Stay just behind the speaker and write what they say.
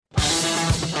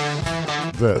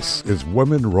This is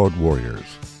Women Road Warriors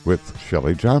with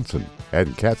Shelley Johnson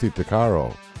and Kathy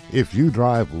Tuccaro. If you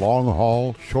drive long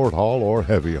haul, short haul, or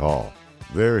heavy haul,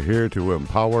 they're here to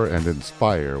empower and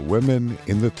inspire women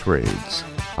in the trades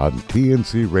on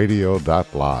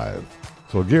tncradio.live.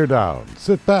 So gear down,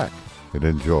 sit back, and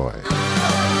enjoy.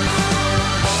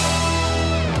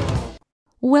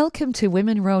 Welcome to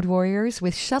Women Road Warriors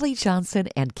with Shelley Johnson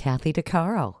and Kathy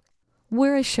Tuccaro.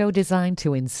 We're a show designed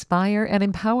to inspire and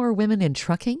empower women in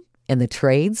trucking, in the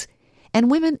trades,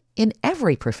 and women in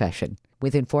every profession,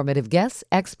 with informative guests,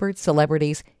 experts,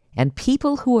 celebrities, and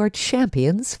people who are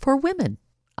champions for women.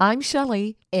 I'm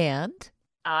Shelley, and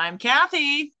I'm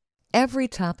Kathy. Every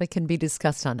topic can be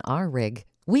discussed on our rig.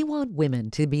 We want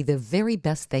women to be the very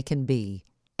best they can be.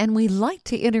 And we like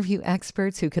to interview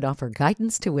experts who can offer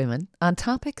guidance to women on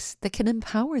topics that can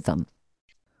empower them.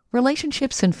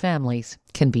 Relationships and families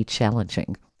can be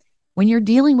challenging. When you're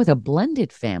dealing with a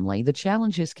blended family, the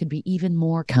challenges can be even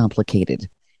more complicated.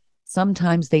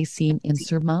 Sometimes they seem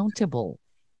insurmountable.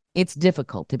 It's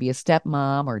difficult to be a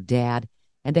stepmom or dad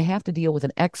and to have to deal with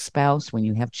an ex-spouse when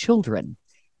you have children.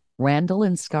 Randall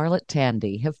and Scarlett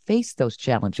Tandy have faced those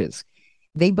challenges.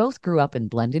 They both grew up in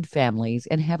blended families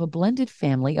and have a blended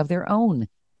family of their own.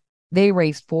 They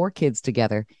raised 4 kids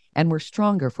together and were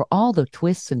stronger for all the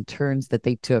twists and turns that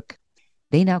they took.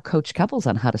 They now coach couples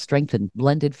on how to strengthen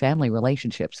blended family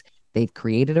relationships. They've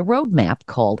created a roadmap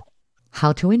called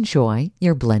How to Enjoy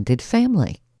Your Blended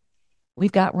Family.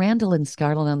 We've got Randall and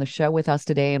Scarlett on the show with us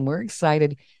today, and we're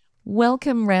excited.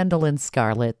 Welcome, Randall and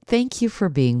Scarlett. Thank you for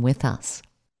being with us.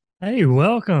 Hey,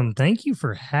 welcome. Thank you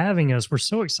for having us. We're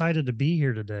so excited to be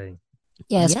here today.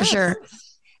 Yes, for sure.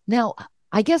 Now,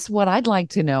 I guess what I'd like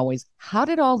to know is, how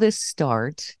did all this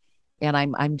start? And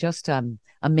I'm just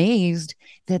amazed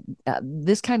that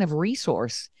this kind of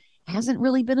resource hasn't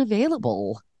really been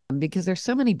available because there's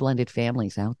so many blended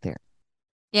families out there.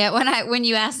 Yeah, when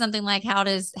you ask something like how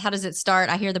does it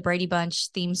start, I hear the Brady Bunch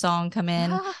theme song come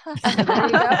in. There you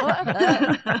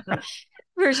go.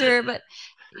 For sure. But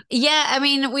yeah, I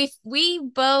mean, we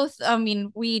both,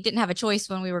 we didn't have a choice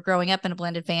when we were growing up in a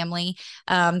blended family.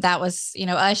 That was,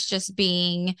 us just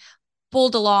being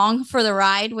pulled along for the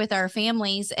ride with our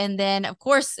families. And then, of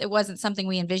course, it wasn't something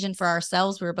we envisioned for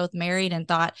ourselves. We were both married and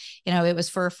thought, it was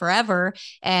for forever.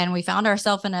 And we found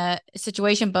ourselves in a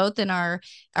situation, both in our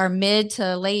mid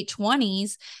to late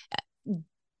 20s,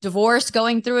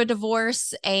 going through a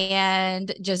divorce,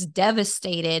 and just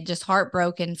devastated, just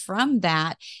heartbroken from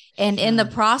that. And in the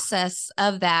process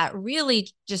of that, really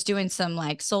just doing some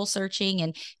like soul searching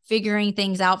and figuring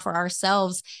things out for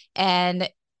ourselves. And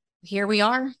here we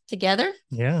are together.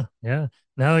 Yeah.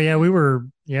 No, yeah, we were,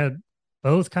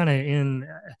 both kind of in,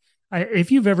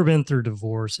 if you've ever been through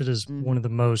divorce, it is one of the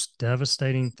most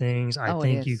devastating things I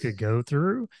think you could go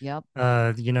through. Yep.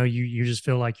 You just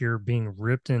feel like you're being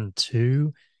ripped in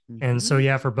two. And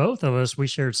so, for both of us, we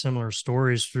shared similar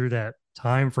stories through that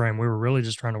time frame. We were really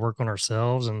just trying to work on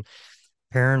ourselves and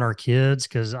parent our kids,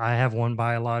 because I have one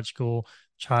biological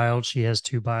child. She has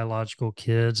 2 biological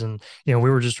kids. And, we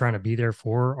were just trying to be there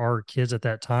for our kids at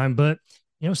that time. But,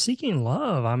 seeking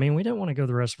love, I mean, we didn't want to go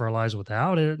the rest of our lives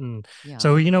without it. And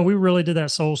so, we really did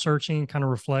that soul searching kind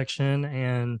of reflection.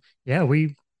 And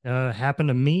we happened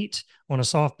to meet on a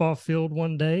softball field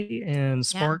one day, and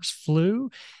sparks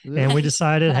flew, and we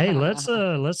decided, hey,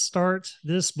 let's start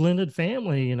this blended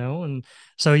family, and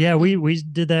so we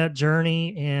did that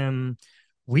journey. And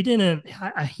we didn't,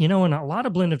 in a lot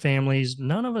of blended families,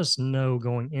 none of us know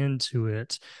going into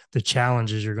it the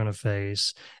challenges you're going to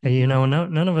face, and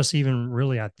none of us even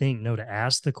really, I think, know to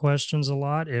ask the questions a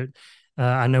lot.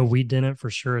 I know we didn't for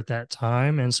sure at that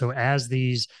time. And so as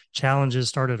these challenges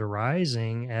started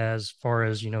arising, as far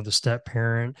as, the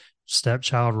step-parent,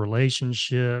 stepchild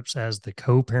relationships, as the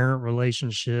co-parent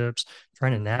relationships,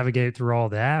 trying to navigate through all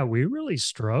that, we really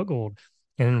struggled.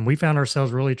 And we found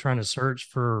ourselves really trying to search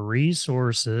for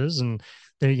resources. And,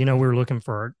 we were looking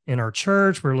for in our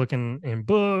church, we were looking in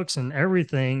books and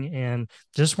everything, and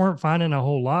just weren't finding a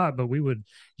whole lot. But we would,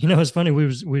 it's funny, we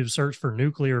would search for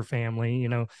nuclear family,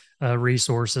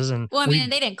 resources. And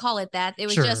they didn't call it that. It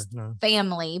was just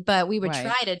family, but we would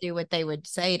try to do what they would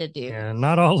say to do. Yeah,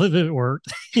 not all of it worked.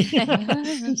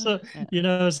 So,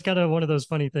 it's kind of one of those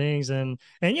funny things. And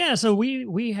so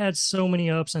we had so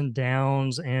many ups and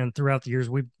downs. And throughout the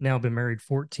years, we've now been married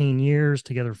 14 years,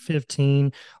 together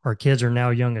 15. Our kids are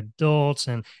now young adults.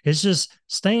 And it's just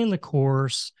staying the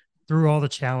course through all the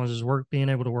challenges, being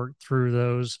able to work through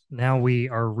those. Now we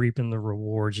are reaping the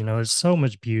rewards. There's so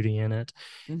much beauty in it.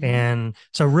 And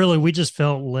so really, we just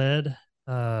felt led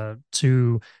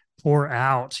to pour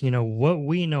out, what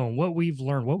we know, what we've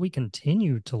learned, what we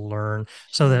continue to learn,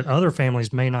 so that other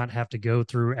families may not have to go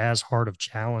through as hard of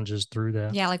challenges through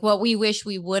that. Yeah, like what we wish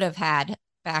we would have had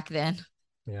back then.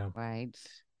 Yeah. Right.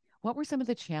 What were some of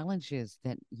the challenges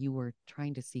that you were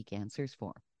trying to seek answers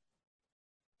for?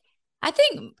 I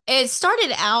think it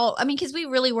started out, because we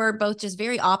really were both just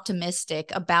very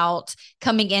optimistic about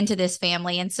coming into this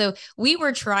family. And so we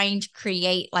were trying to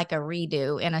create like a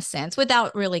redo in a sense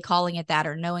without really calling it that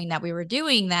or knowing that we were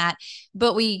doing that.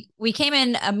 But we came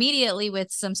in immediately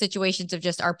with some situations of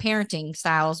just our parenting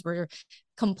styles were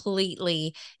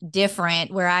completely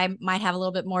different, where I might have a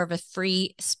little bit more of a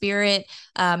free spirit,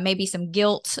 maybe some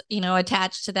guilt,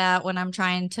 attached to that when I'm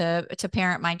trying to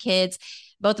parent my kids.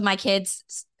 Both of my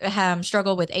kids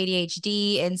struggle with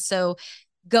ADHD. And so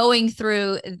going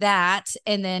through that,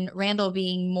 and then Randall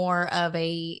being more of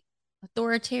a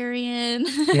authoritarian.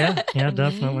 Yeah,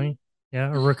 definitely.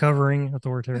 Yeah, a recovering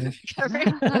authoritarian.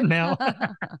 Now.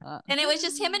 And it was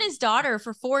just him and his daughter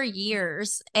for 4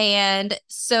 years. And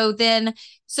so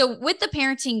with the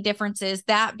parenting differences,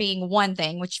 that being one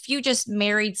thing, which if you just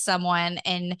married someone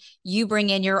and you bring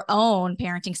in your own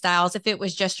parenting styles, if it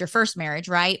was just your first marriage,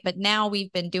 right? But now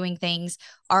we've been doing things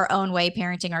our own way,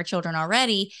 parenting our children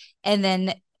already. And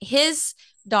then his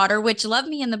daughter, which loved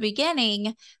me in the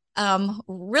beginning,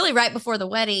 really right before the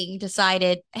wedding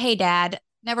decided, hey, Dad,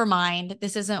 never mind,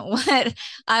 this isn't what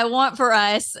I want for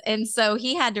us. And so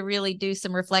he had to really do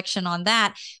some reflection on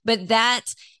that. But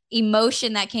that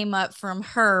emotion that came up from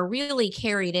her really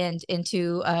carried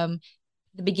into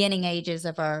the beginning ages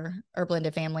of our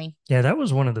blended family. Yeah, that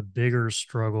was one of the bigger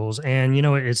struggles. And,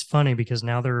 it's funny because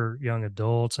now they're young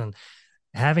adults, and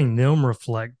having them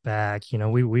reflect back,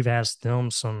 we've asked them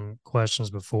some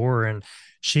questions before, and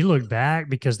she looked back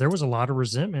because there was a lot of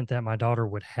resentment that my daughter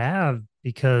would have,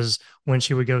 because when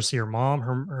she would go see her mom,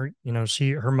 her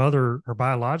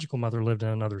biological mother lived in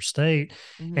another state.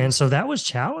 Mm-hmm. And so that was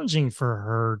challenging for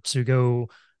her to go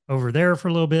over there for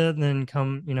a little bit and then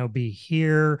come, be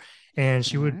here. And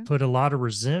she would put a lot of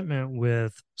resentment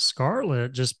with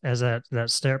Scarlett just as that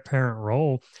step parent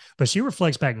role. But she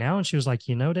reflects back now and she was like,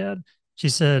 Dad, she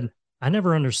said, I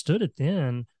never understood it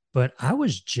then, but I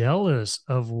was jealous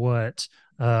of what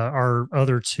our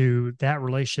other two, that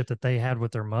relationship that they had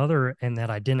with their mother, and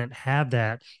that I didn't have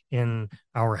that in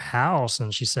our house.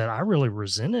 And she said, I really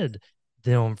resented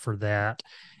them for that.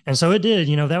 And so it did,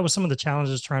 that was some of the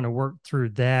challenges, trying to work through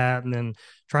that, and then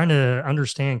trying to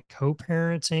understand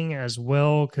co-parenting as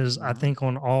well. Cause I think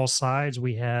on all sides,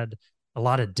 we had a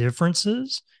lot of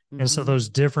differences. And so those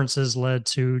differences led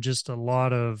to just a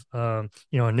lot of,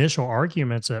 initial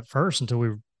arguments at first, until we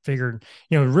figured,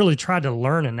 really tried to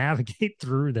learn and navigate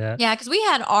through that. Yeah, because we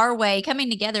had our way coming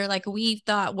together. Like we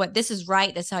thought, this is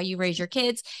right. That's how you raise your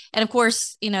kids. And of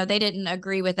course, they didn't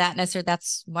agree with that necessarily.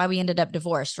 That's why we ended up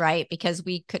divorced, right? Because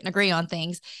we couldn't agree on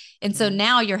things. And so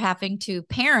now you're having to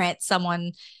parent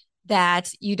someone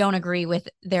that you don't agree with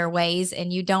their ways,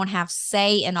 and you don't have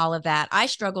say in all of that. I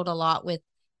struggled a lot with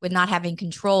not having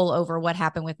control over what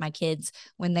happened with my kids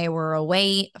when they were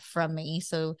away from me.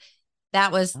 So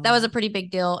that was a pretty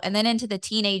big deal. And then into the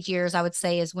teenage years, I would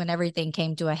say, is when everything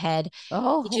came to a head.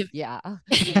 Oh, yeah.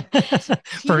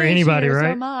 For anybody,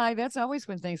 right? Oh my, that's always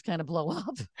when things kind of blow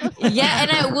up. Yeah.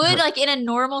 And it would, like in a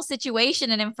normal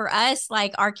situation. And then for us,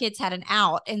 like our kids had an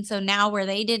out. And so now where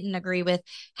they didn't agree with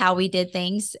how we did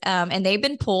things, and they've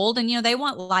been pulled, and, they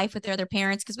want life with their other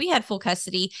parents because we had full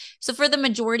custody. So for the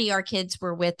majority, our kids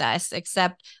were with us,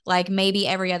 except like maybe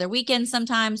every other weekend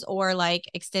sometimes, or like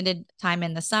extended time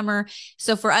in the summer.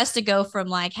 So for us to go from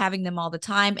like having them all the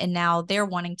time, and now they're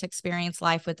wanting to experience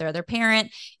life with their other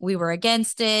parent, we were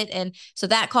against it. And so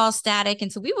that caused static.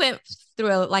 And so we went through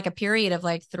a period of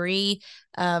like 3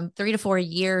 to 4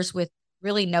 years with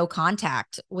really no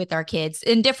contact with our kids,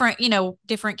 in different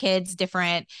kids,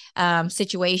 different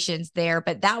situations there.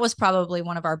 But that was probably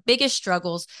one of our biggest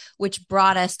struggles, which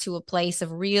brought us to a place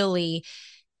of really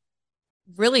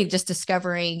just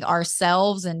discovering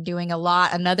ourselves and doing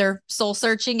another soul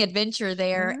searching adventure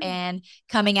there, and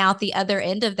coming out the other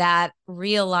end of that,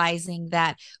 realizing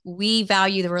that we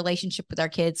value the relationship with our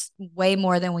kids way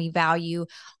more than we value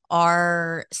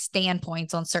our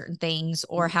standpoints on certain things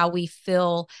or how we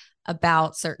feel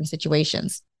about certain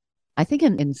situations. I think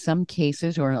in some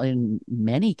cases, or in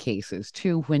many cases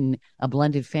too, when a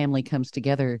blended family comes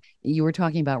together, you were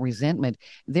talking about resentment,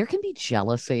 there can be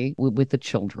jealousy with the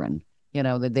children.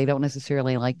 That they don't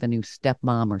necessarily like the new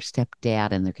stepmom or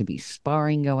stepdad, and there could be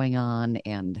sparring going on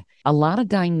and a lot of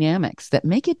dynamics that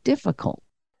make it difficult.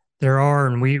 There are,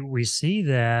 and we see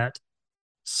that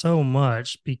so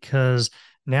much because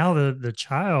now the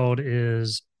child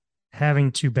is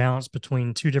having to balance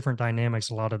between two different dynamics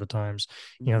a lot of the times.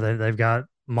 You know, they've got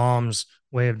mom's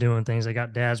way of doing things, they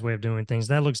got dad's way of doing things.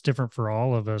 That looks different for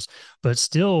all of us, but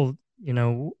still, you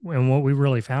know, and what we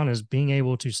really found is being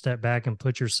able to step back and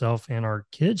put yourself in our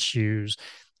kids' shoes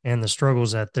and the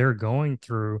struggles that they're going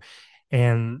through,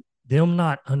 and them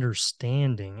not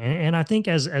understanding. And I think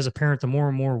as a parent, the more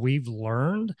and more we've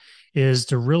learned is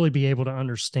to really be able to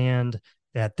understand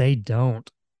that they don't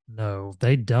know.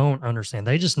 They don't understand.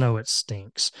 They just know it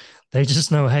stinks. They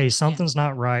just know, hey, something's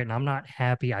not right and I'm not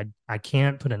happy. I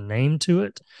can't put a name to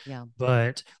it. Yeah.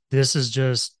 But this is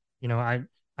just, you know, I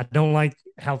don't like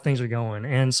how things are going.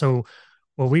 And so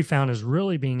what we found is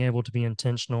really being able to be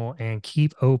intentional and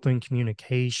keep open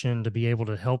communication to be able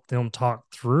to help them talk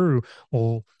through,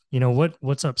 well, you know,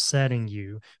 what's upsetting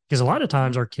you? Because a lot of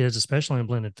times our kids, especially in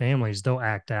blended families, they'll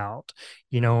act out,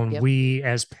 you know, and we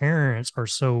as parents are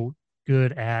so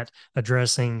good at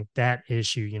addressing that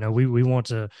issue. You know, we want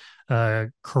to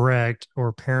correct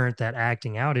or parent that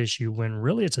acting out issue when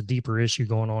really it's a deeper issue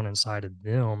going on inside of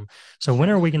them. So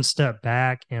whenever we can step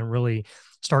back and really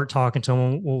start talking to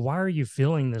them, well, why are you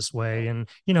feeling this way? And,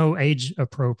 you know, age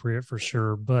appropriate for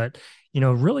sure, but, you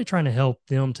know, really trying to help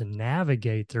them to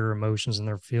navigate their emotions and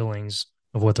their feelings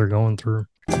of what they're going through.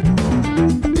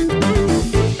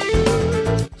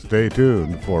 Stay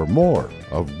tuned for more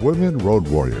of Women Road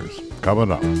Warriors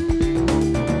coming up.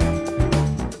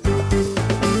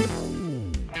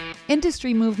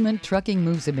 Industry movement Trucking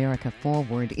Moves America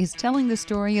Forward is telling the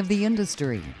story of the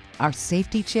industry. Our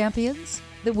safety champions,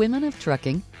 the women of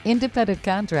trucking, independent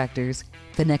contractors,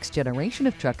 the next generation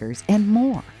of truckers, and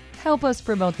more. Help us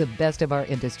promote the best of our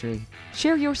industry.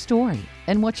 Share your story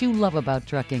and what you love about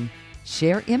trucking.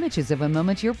 Share images of a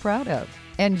moment you're proud of.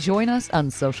 And join us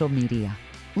on social media.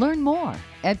 Learn more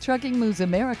at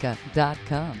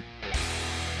truckingmovesamerica.com.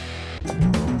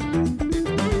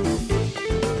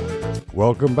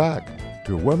 Welcome back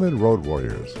to Women Road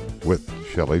Warriors with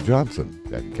Shelley Johnson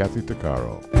and Kathy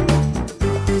Tuccaro.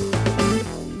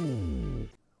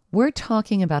 We're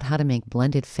talking about how to make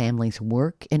blended families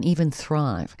work and even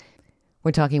thrive.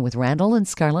 We're talking with Randall and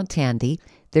Scarlett Tandy.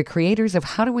 They're creators of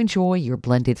How to Enjoy Your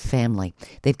Blended Family.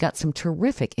 They've got some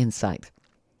terrific insight.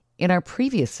 In our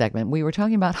previous segment, we were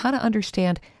talking about how to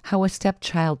understand how a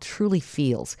stepchild truly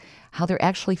feels, how they're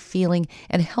actually feeling,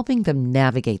 and helping them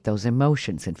navigate those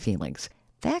emotions and feelings.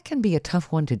 That can be a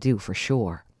tough one to do for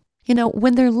sure. You know,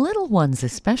 when they're little ones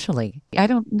especially, I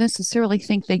don't necessarily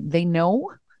think they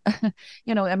know.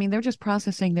 You know, I mean, they're just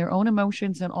processing their own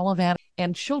emotions and all of that.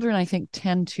 And children, I think,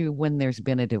 tend to, when there's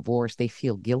been a divorce, they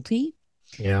feel guilty.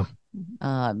 Yeah.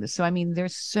 So, I mean,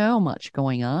 there's so much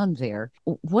going on there.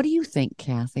 What do you think,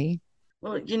 Kathy?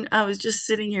 Well, I was just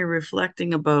sitting here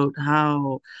reflecting about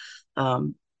how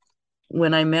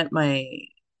when I met my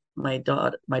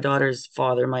daughter's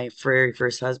father, my very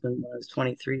first husband, when I was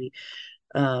 23,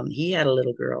 he had a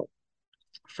little girl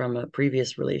from a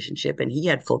previous relationship, and he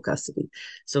had full custody.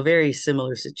 So very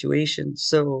similar situation.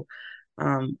 So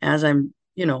as I'm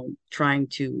trying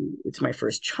to, it's my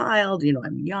first child,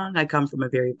 I'm young, I come from a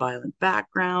very violent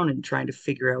background and trying to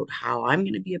figure out how I'm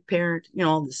going to be a parent,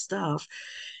 all this stuff.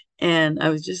 And I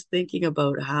was just thinking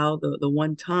about how the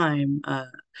one time,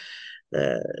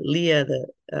 Leah,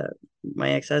 my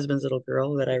ex-husband's little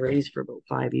girl that I raised for about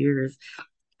 5 years,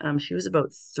 she was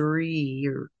about 3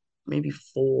 or maybe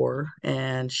 4,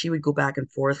 and she would go back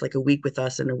and forth like a week with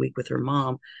us and a week with her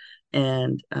mom.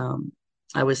 And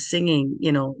I was singing,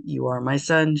 you are my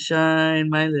sunshine,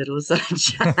 my little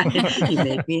sunshine. You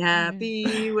make me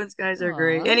happy when skies are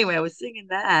gray. Anyway, I was singing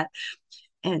that.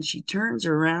 And she turns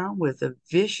around with a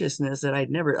viciousness that I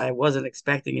wasn't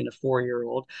expecting in a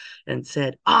 4-year-old, and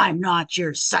said, I'm not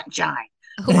your sunshine.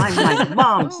 I'm my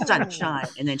mom's sunshine.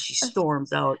 And then she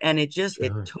storms out, and it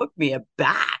took me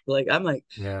aback. Like, I'm like,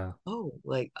 yeah, oh,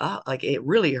 like it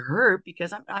really hurt,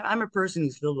 because I'm a person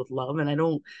who's filled with love, and I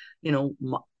don't,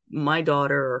 my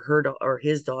daughter or her or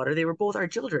his daughter, they were both our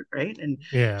children, right? And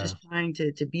just trying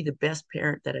to be the best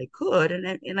parent that I could,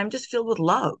 and I'm just filled with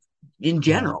love in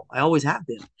general. I always have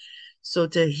been. So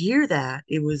to hear that,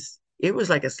 it was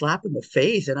like a slap in the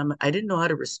face, and I didn't know how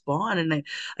to respond, and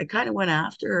I kind of went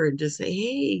after her and just say,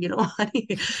 hey, honey,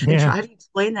 and try to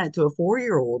explain that to a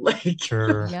 4-year-old, like,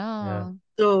 sure. Yeah.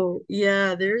 So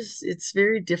yeah, it's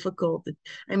very difficult.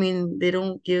 I mean, they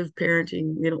don't give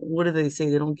parenting, what do they say?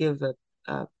 They don't give a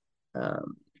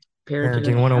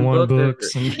Parenting 101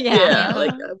 books. You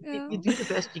do the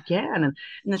best you can. And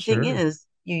the thing is,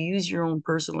 you use your own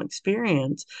personal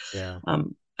experience. Yeah.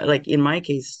 Like in my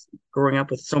case, growing up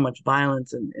with so much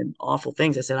violence and awful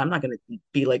things, I said, I'm not going to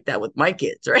be like that with my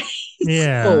kids, right?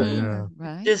 Yeah. So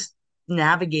right. just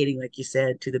navigating, like you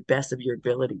said, to the best of your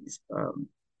abilities. Well,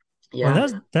 Yeah.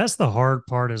 that's the hard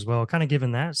part as well. Kind of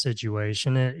given that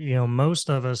situation, most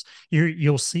of us,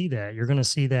 you'll see that. You're going to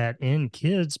see that in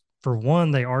kids. For one,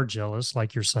 they are jealous,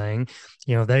 like you're saying.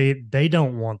 They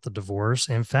don't want the divorce.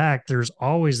 In fact, there's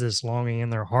always this longing in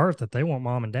their heart that they want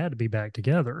mom and dad to be back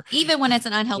together, even when it's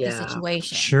an unhealthy Yeah.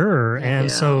 situation. Sure. Yeah.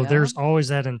 And so Yeah. there's always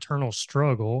that internal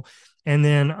struggle. And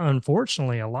then,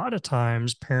 unfortunately, a lot of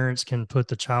times parents can put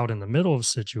the child in the middle of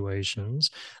situations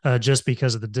just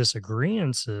because of the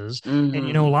disagreements. And,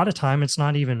 a lot of time it's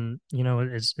not even,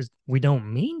 we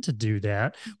don't mean to do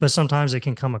that, but sometimes it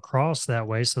can come across that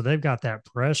way. So they've got that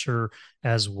pressure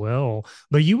as well.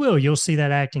 But you'll see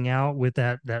that acting out with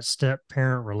that step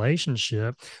parent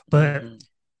relationship. But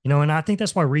and I think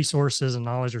that's why resources and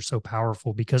knowledge are so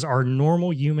powerful, because our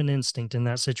normal human instinct in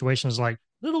that situation is like,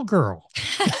 little girl,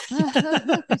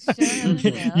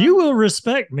 you will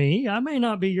respect me. I may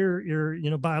not be your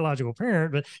biological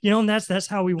parent, but and that's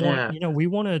how we want, we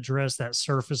want to address that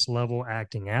surface level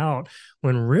acting out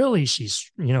when really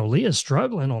she's, Leah's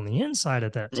struggling on the inside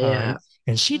at that time.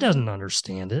 And she doesn't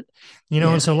understand it,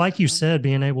 and so, like you said,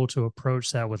 being able to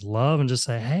approach that with love and just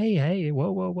say, hey,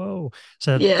 whoa.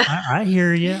 Said, I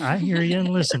hear you. And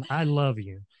listen, I love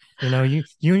you.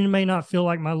 You may not feel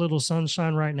like my little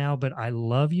sunshine right now, but I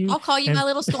love you. I'll call you my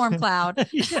little storm cloud.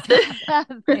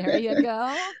 There you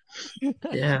go.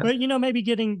 Yeah. But maybe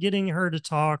getting her to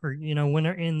talk, or when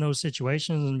they're in those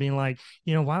situations and being like,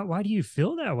 why do you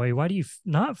feel that way? Why do you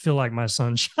not feel like my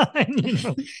sunshine?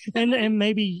 And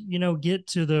maybe get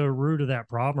to the root of that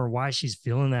problem, or why she's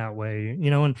feeling that way.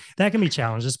 And that can be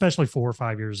challenged, especially 4 or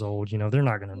 5 years old. They're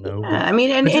not going to know. Yeah, I mean,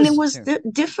 and it was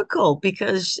difficult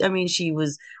because she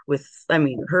was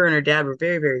her and her dad were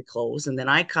very, very close, and then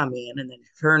I come in, and then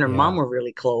her and her mom were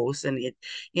really close, and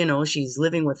she's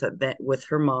living with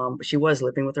her mom. She was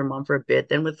living with her mom for a bit,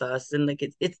 then with us, and like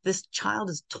it's this child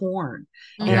is torn,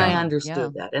 and I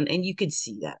understood that, and you could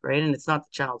see that, right? And it's not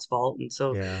the child's fault, and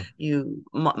so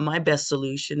my best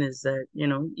solution is that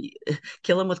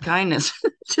kill them with kindness,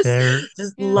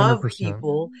 just love 100%.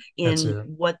 People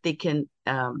in what they can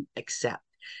accept,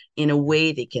 in a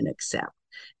way they can accept.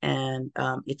 And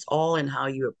it's all in how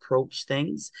you approach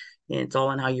things. And it's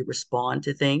all in how you respond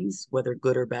to things, whether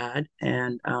good or bad.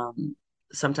 And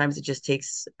sometimes it just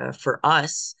takes for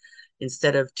us,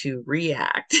 instead of to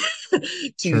react,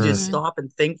 to just stop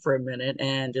and think for a minute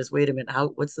and just wait a minute.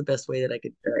 What's the best way that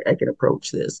I could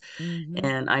approach this?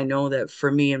 And I know that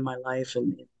for me in my life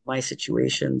and in my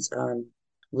situations,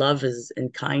 love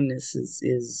and kindness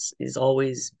is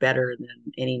always better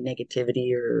than any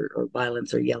negativity or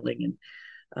violence or yelling. And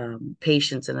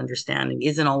patience and understanding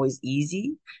isn't always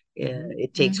easy.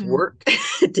 It takes work.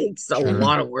 It takes a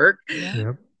lot of work.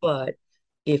 But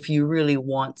if you really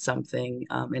want something,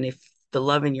 and if the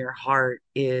love in your heart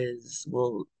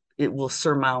will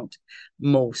surmount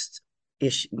most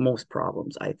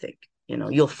problems, I think.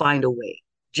 You'll find a way.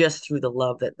 Just through the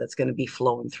love that's going to be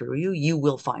flowing through you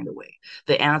will find a way.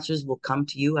 The answers will come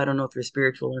to you. I don't know if you're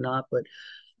spiritual or not, but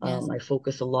I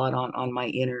focus a lot on my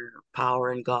inner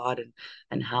power and God,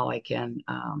 and how I can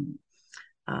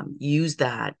use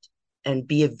that and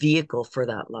be a vehicle for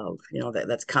that love,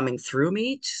 that's coming through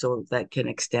me, so that can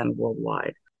extend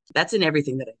worldwide. That's in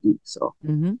everything that I do. So,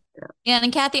 Yeah.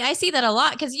 And Kathy, I see that a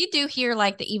lot, because you do hear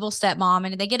like the evil stepmom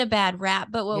and they get a bad rap.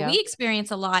 But what we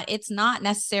experience a lot, it's not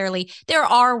necessarily, there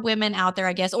are women out there,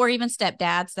 I guess, or even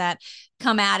stepdads that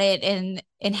come at it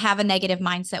and have a negative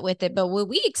mindset with it. But what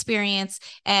we experience,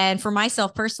 and for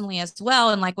myself personally as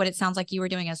well, and like what it sounds like you were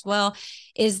doing as well,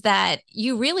 is that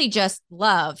you really just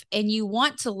love and you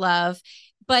want to love.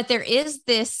 But there is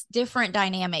this different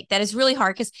dynamic that is really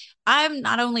hard, because I'm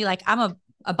not only like, I'm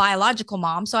a biological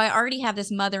mom, so I already have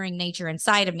this mothering nature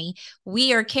inside of me.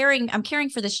 I'm caring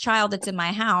for this child that's in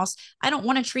my house. I don't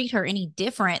want to treat her any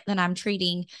different than I'm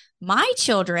treating my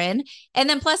children. And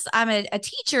then plus I'm a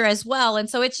teacher as well. And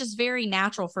so it's just very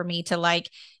natural for me to like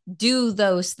do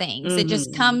those things. It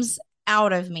just comes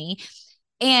out of me.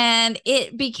 And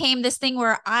it became this thing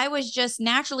where I was just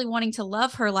naturally wanting to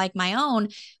love her like my own,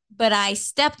 but I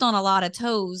stepped on a lot of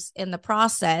toes in the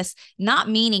process, not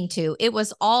meaning to. It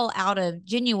was all out of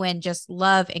genuine just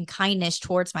love and kindness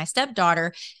towards my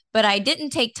stepdaughter. But I didn't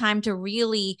take time to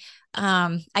really,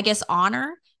 I guess,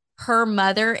 honor her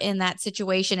mother in that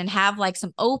situation and have like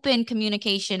some open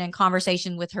communication and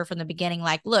conversation with her from the beginning.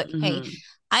 Like, look, hey,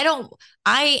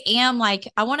 I am like,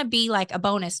 I want to be like a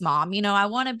bonus mom. I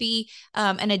want to be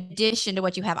an addition to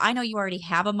what you have. I know you already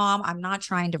have a mom. I'm not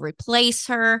trying to replace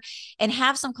her, and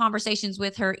have some conversations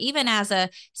with her, even as a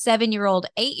 7-year-old,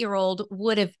 8-year-old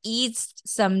would have eased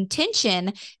some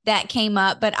tension that came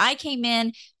up. But I came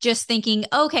in just thinking,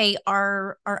 okay,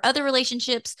 our other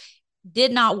relationships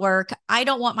did not work. I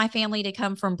don't want my family to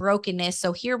come from brokenness.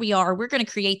 So here we are. We're going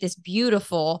to create this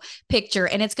beautiful picture,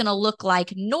 and it's going to look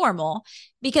like normal,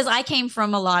 because I came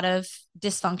from a lot of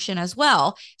dysfunction as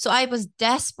well. So I was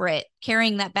desperate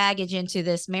carrying that baggage into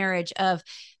this marriage of,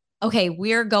 okay,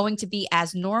 we're going to be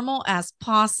as normal as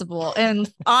possible.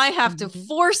 And I have to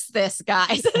force this,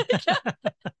 guys.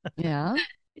 Yeah.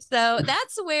 So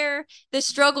that's where the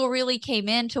struggle really came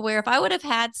in, to where if I would have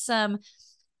had some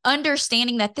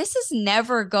understanding that this is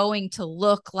never going to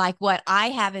look like what I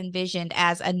have envisioned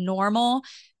as a normal,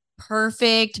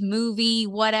 perfect movie,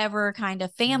 whatever kind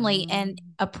of family, and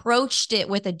approached it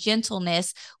with a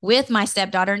gentleness with my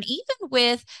stepdaughter, and even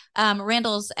with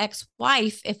Randall's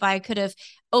ex-wife, if I could have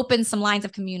opened some lines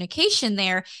of communication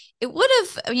there, it would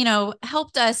have,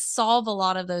 helped us solve a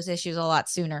lot of those issues a lot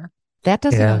sooner. That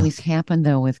doesn't always happen,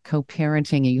 though, with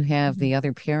co-parenting. You have the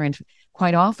other parent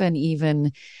quite often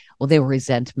even, well, their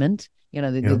resentment,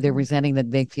 they're resenting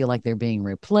that they feel like they're being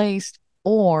replaced,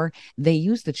 or they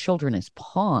use the children as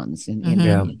pawns in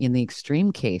the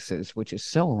extreme cases, which is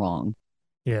so wrong.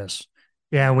 Yes.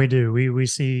 Yeah, we do. We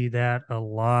see that a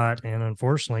lot. And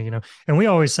unfortunately, and we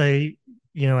always say,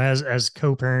 as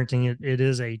co-parenting, it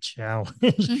is a challenge.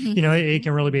 It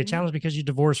can really be a challenge because you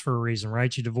divorce for a reason,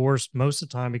 right? You divorce most of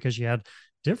the time because you had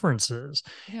differences.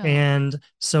 Yeah. And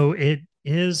so it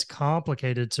is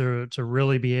complicated to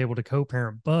really be able to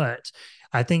co-parent. But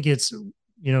I think it's,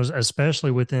 especially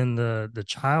within the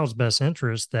child's best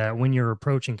interest, that when you're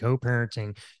approaching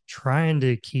co-parenting, trying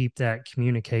to keep that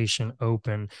communication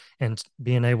open and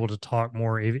being able to talk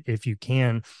more if you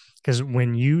can. Because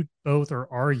when you both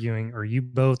are arguing, or you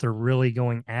both are really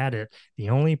going at it, the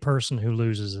only person who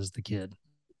loses is the kid.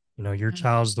 Your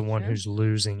child's the one who's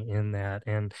losing in that.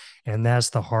 And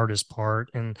that's the hardest part.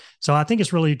 And so I think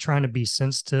it's really trying to be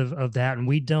sensitive of that. And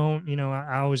we don't,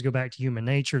 I always go back to human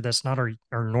nature. That's not our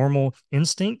normal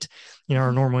instinct.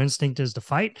 Our normal instinct is to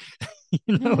fight,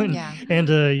 you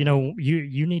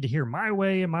need to hear my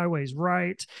way, and my way's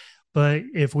right. But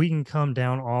if we can come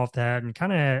down off that and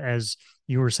kind of, as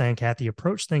you were saying, Kathy,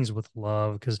 approach things with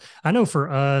love. Because I know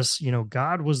for us,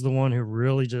 God was the one who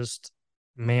really just,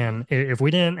 man, if we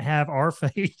didn't have our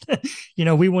faith,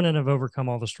 we wouldn't have overcome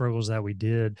all the struggles that we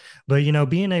did. But,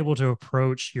 being able to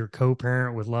approach your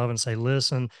co-parent with love and say,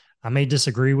 listen, I may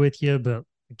disagree with you, but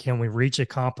can we reach a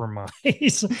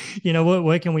compromise?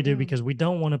 What can we do? Because we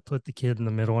don't want to put the kid in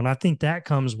the middle. And I think that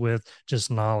comes with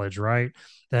just knowledge, right?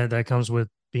 That comes with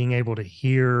being able to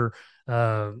hear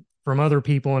from other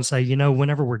people and say,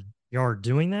 whenever you're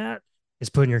doing that, is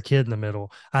putting your kid in the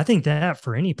middle. I think that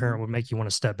for any parent would make you want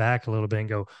to step back a little bit and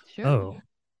go,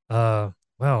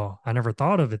 well, I never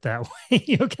thought of it that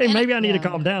way. Okay, maybe I need to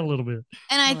calm down a little bit.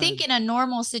 And I think in a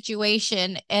normal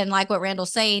situation, and like what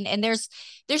Randall's saying, and there's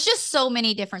just so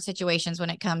many different situations when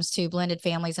it comes to blended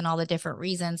families and all the different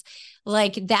reasons,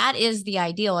 like that is the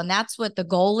ideal. And that's what the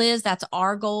goal is. That's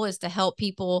our goal, is to help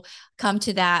people come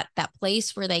to that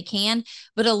place where they can.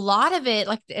 But a lot of it,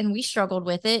 and we struggled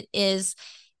with it, is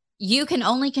you can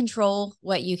only control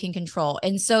what you can control.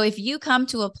 And so if you come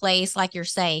to a place like you're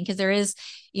saying, because there is,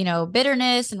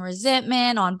 bitterness and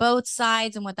resentment on both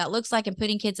sides, and what that looks like, and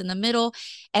putting kids in the middle.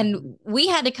 And we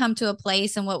had to come to a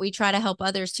place, and what we try to help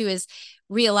others too, is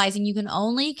realizing you can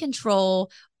only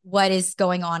control what is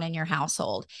going on in your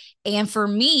household. And for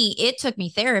me, it took me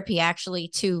therapy actually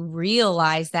to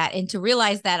realize that, and to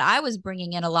realize that I was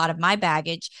bringing in a lot of my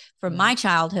baggage from my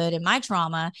childhood and my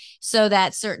trauma, so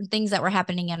that certain things that were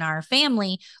happening in our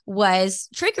family was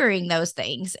triggering those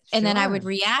things. And then I would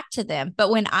react to them. But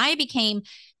when I became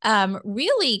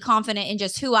really confident in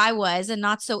just who I was, and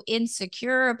not so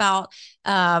insecure about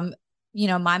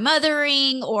my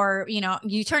mothering, or,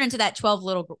 you turn into that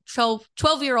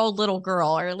 12-year-old little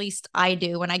girl, or at least I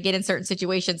do when I get in certain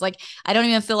situations. Like, I don't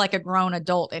even feel like a grown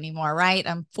adult anymore, right?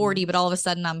 I'm 40, but all of a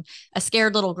sudden I'm a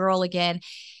scared little girl again.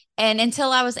 And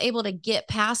until I was able to get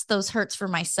past those hurts for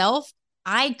myself,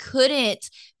 I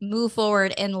couldn't move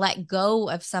forward and let go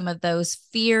of some of those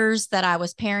fears that I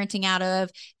was parenting out of,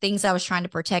 things I was trying to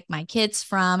protect my kids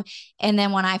from. And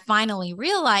then when I finally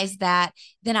realized that,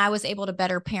 then I was able to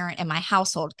better parent in my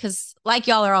household. Because like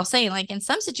y'all are all saying, like in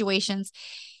some situations,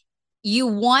 you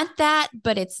want that,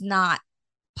 but it's not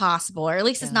possible, or at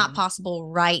least it's not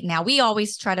possible right now. We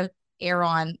always try to err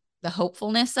on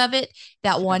hopefulness of it,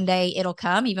 that one day it'll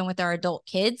come. Even with our adult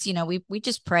kids, we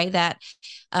just pray that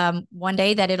one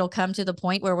day that it'll come to the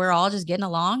point where we're all just getting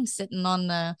along, sitting on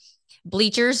the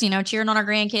bleachers, cheering on our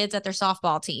grandkids at their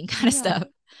softball team kind of stuff.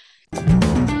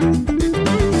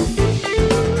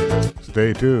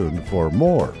 Stay tuned for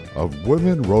more of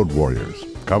Women Road Warriors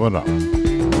coming up.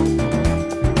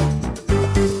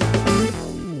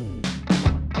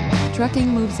 Trucking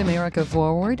Moves America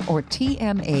Forward, or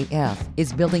TMAF,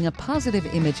 is building a positive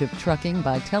image of trucking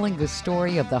by telling the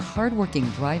story of the hardworking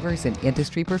drivers and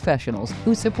industry professionals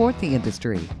who support the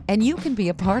industry. And you can be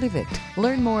a part of it.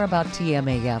 Learn more about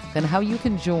TMAF and how you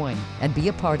can join and be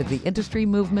a part of the industry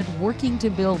movement working to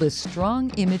build a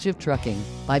strong image of trucking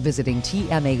by visiting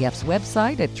TMAF's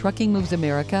website at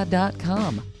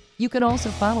truckingmovesamerica.com. You can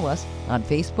also follow us on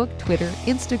Facebook, Twitter,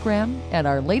 Instagram, and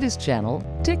our latest channel,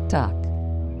 TikTok.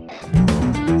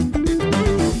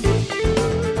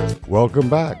 Welcome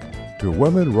back to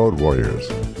Women Road Warriors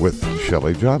with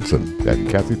Shelley Johnson and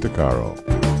Kathy Tuccaro.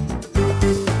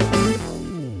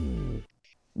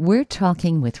 We're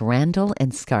talking with Randall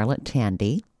and Scarlett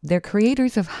Tandy. They're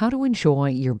creators of How to Enjoy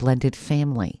Your Blended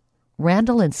Family.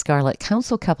 Randall and Scarlett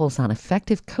counsel couples on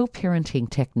effective co-parenting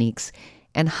techniques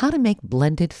and how to make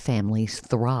blended families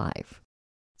thrive.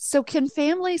 So can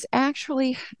families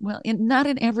actually, not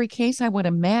in every case I would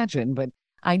imagine, but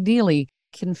ideally,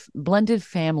 can blended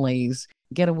families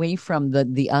get away from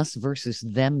the us versus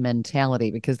them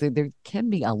mentality? Because there can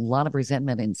be a lot of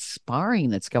resentment and sparring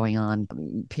that's going on.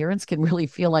 Parents can really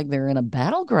feel like they're in a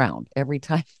battleground every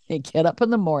time they get up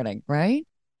in the morning, right?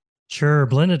 Sure.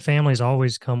 Blended families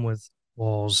always come with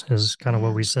walls, is kind of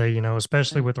what we say,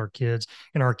 especially with our kids.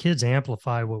 And our kids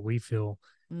amplify what we feel.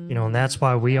 And that's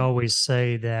why we always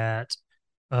say that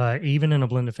even in a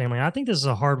blended family, I think this is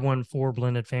a hard one for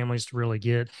blended families to really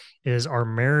get, is our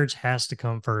marriage has to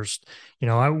come first. We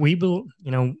have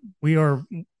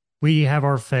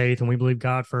our faith and we believe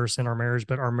God first in our marriage,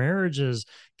 but our marriage has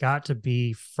got to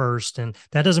be first. And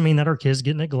that doesn't mean that our kids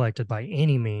get neglected by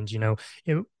any means.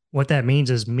 What that means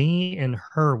is me and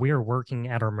her, we are working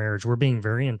at our marriage. We're being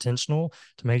very intentional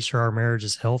to make sure our marriage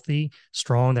is healthy,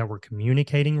 strong, that we're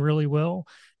communicating really well.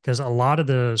 Because a lot of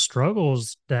the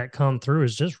struggles that come through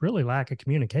is just really lack of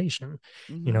communication.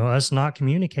 Us not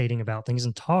communicating about things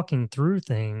and talking through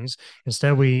things.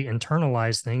 Instead, we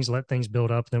internalize things, let things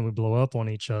build up, then we blow up on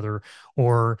each other.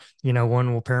 Or,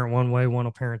 one will parent one way, one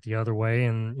will parent the other way,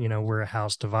 and, we're a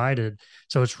house divided.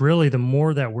 So it's really the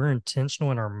more that we're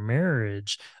intentional in our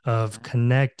marriage of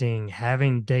connecting,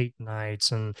 having date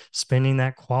nights and spending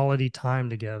that quality time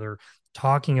together,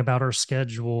 talking about our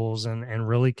schedules and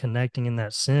really connecting in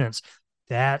that sense,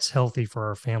 that's healthy for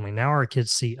our family. Now our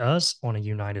kids see us on a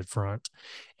united front,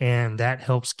 and that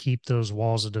helps keep those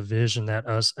walls of division, that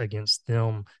us against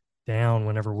them, down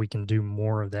whenever we can do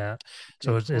more of that.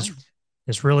 So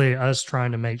it's really us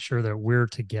trying to make sure that we're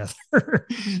together.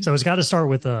 So it's got to start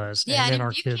with us, and then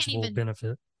our kids will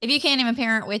benefit. If you can't even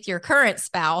parent with your current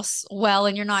spouse well,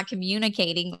 and you're not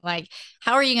communicating, like,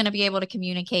 how are you going to be able to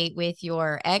communicate with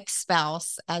your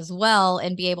ex-spouse as well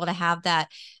and be able to have that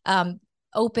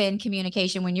open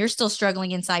communication when you're still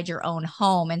struggling inside your own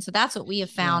home? And so that's what we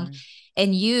have found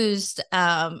and used,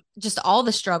 just all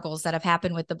the struggles that have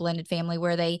happened with the blended family,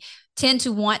 where they tend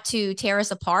to want to tear us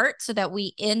apart so that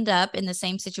we end up in the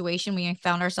same situation we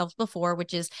found ourselves before,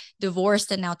 which is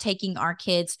divorced and now taking our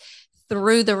kids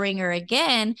through the ringer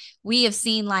again. We have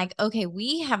seen, like, okay,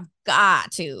 we have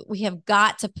got to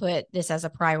put this as a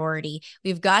priority.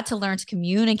 We've got to learn to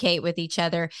communicate with each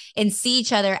other and see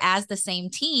each other as the same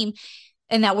team,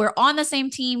 and that we're on the same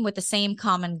team with the same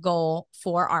common goal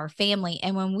for our family.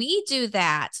 And when we do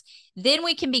that, then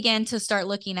we can begin to start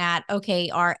looking at, okay,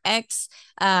 our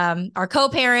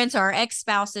co-parents, our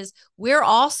ex-spouses, we're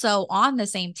also on the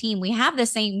same team. We have the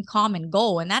same common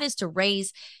goal, and that is to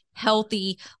raise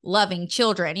healthy, loving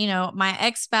children. My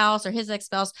ex-spouse or his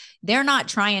ex-spouse, they're not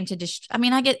trying to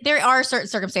there are certain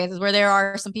circumstances where there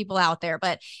are some people out there,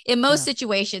 but in most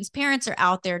situations, parents are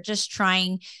out there just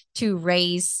trying to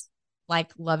raise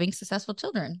like loving, successful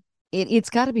children. It's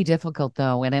got to be difficult,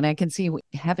 though. And I can see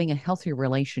having a healthy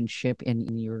relationship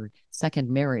in your second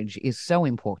marriage is so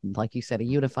important. Like you said, a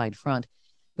unified front.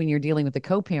 When you're dealing with a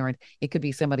co-parent, it could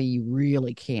be somebody you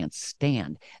really can't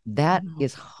stand. That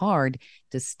is hard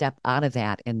to step out of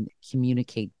that and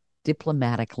communicate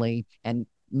diplomatically and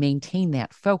maintain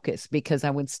that focus, because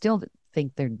I would still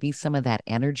think there'd be some of that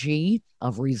energy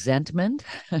of resentment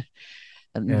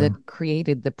that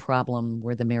created the problem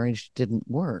where the marriage didn't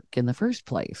work in the first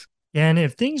place. Yeah, and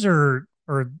if things are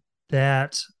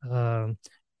that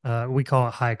we call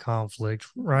it high conflict,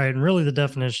 right? And really the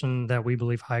definition that we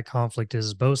believe high conflict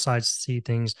is both sides see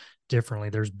things differently.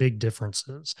 There's big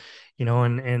differences,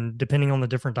 and depending on the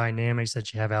different dynamics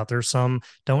that you have out there, some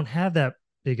don't have that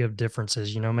big of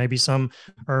differences. Maybe some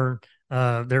are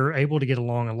they're able to get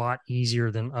along a lot easier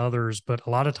than others, but a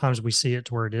lot of times we see it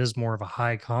to where it is more of a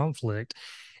high conflict.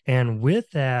 And with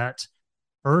that,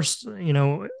 first,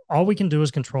 all we can do is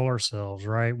control ourselves,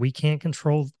 right? We can't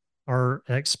control our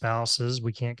ex-spouses.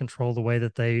 We can't control the way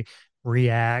that they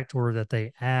react or that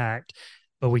they act,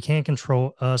 but we can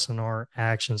control us and our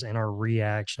actions and our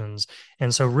reactions.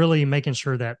 And so really making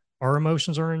sure that our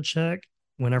emotions are in check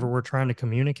whenever we're trying to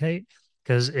communicate.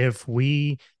 Because if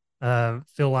we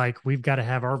feel like we've got to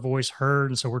have our voice heard,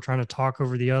 and so we're trying to talk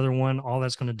over the other one, all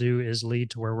that's going to do is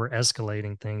lead to where we're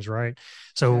escalating things, right?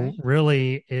 So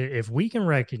really, if we can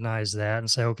recognize that and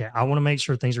say, okay, I want to make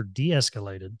sure things are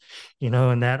de-escalated,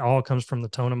 and that all comes from the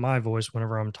tone of my voice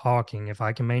whenever I'm talking. If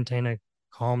I can maintain a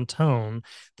calm tone,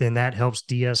 then that helps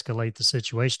de-escalate the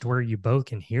situation to where you both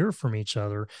can hear from each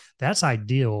other. That's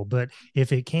ideal. But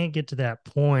if it can't get to that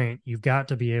point, you've got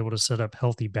to be able to set up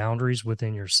healthy boundaries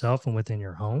within yourself and within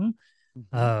your home.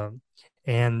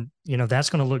 And that's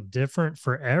going to look different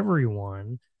for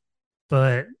everyone.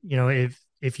 But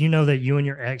if you know that you and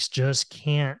your ex just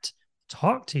can't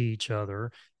talk to each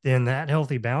other, then that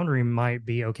healthy boundary might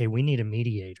be, okay, we need a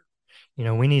mediator.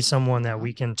 We need someone that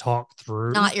we can talk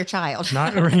through. Not your child.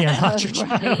 Not your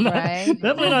child. Right.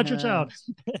 Definitely not your child.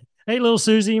 Hey, little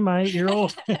Susie, my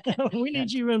 8-year-old, we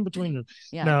need you in between them.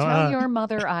 Yeah, no, tell your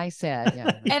mother I said.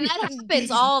 Yeah. And that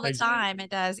happens all the time. It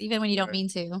does, even when you don't mean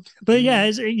to. But yeah,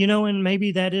 and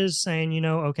maybe that is saying,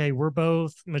 okay, we're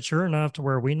both mature enough to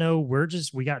where we know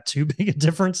we got too big of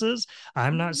differences.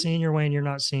 I'm not seeing your way and you're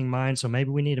not seeing mine. So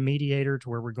maybe we need a mediator to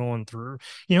where we're going through,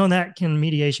 and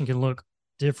mediation can look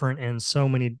different in so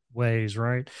many ways,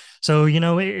 right? So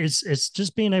it's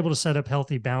just being able to set up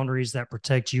healthy boundaries that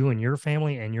protect you and your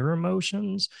family and your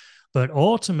emotions. But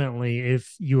ultimately,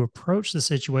 if you approach the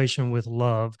situation with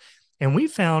love, and we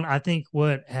found, I think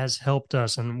what has helped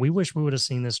us, and we wish we would have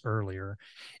seen this earlier,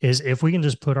 is if we can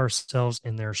just put ourselves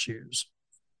in their shoes.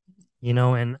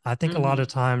 And I think a lot of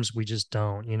times we just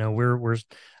don't.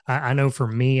 I know for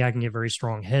me, I can get very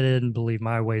strong headed and believe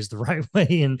my way is the right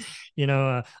way. And,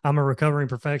 I'm a recovering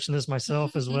perfectionist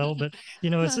myself as well. But,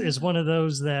 it's one of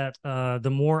those that the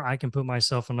more I can put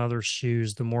myself in others'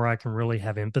 shoes, the more I can really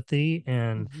have empathy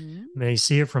and they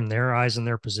see it from their eyes and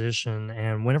their position.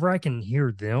 And whenever I can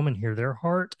hear them and hear their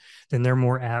heart, then they're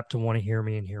more apt to want to hear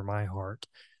me and hear my heart.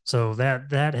 So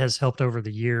that has helped over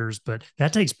the years, but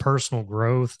that takes personal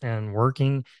growth and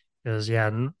working because,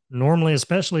 normally,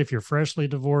 especially if you're freshly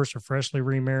divorced or freshly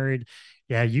remarried,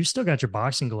 you still got your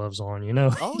boxing gloves on,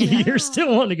 Oh, yeah. You're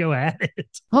still wanting to go at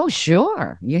it. Oh,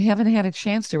 sure. You haven't had a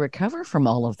chance to recover from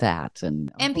all of that.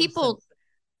 And people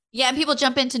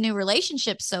jump into new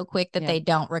relationships so quick that they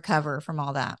don't recover from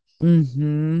all that.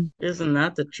 Isn't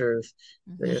that the truth?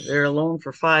 They're alone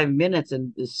for 5 minutes,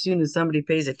 and as soon as somebody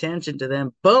pays attention to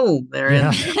them, boom, they're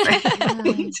in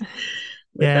there.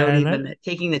 Without even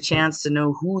taking the chance to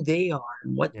know who they are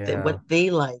and what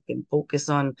they like, and focus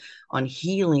on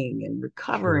healing and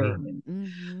recovering. Sure.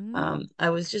 And I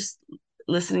was just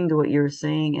listening to what you were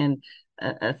saying, and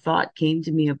a thought came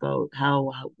to me about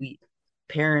how we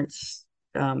parents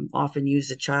often use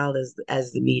the child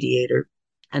as the mediator.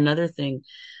 Another thing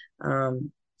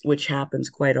which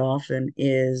happens quite often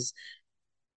is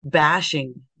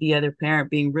bashing the other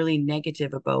parent, being really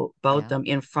negative about them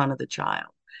in front of the child.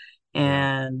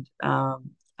 And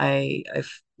I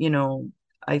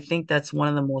think that's one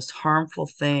of the most harmful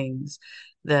things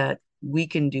that we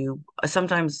can do.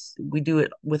 Sometimes we do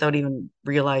it without even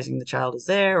realizing the child is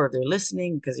there or they're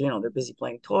listening because they're busy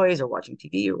playing toys or watching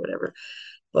TV or whatever.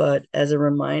 But as a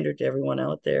reminder to everyone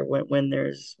out there, when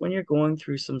you're going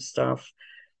through some stuff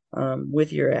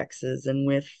with your exes and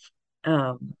with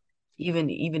even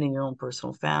in your own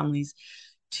personal families,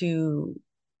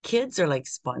 kids are like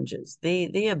sponges.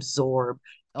 They absorb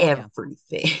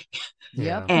everything.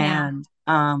 And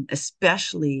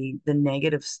especially the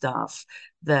negative stuff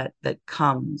that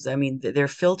comes. I mean, their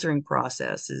filtering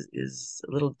process is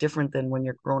a little different than when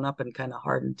you're grown up and kind of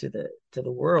hardened to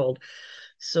the world.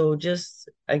 So just,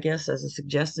 I guess, as a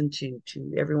suggestion to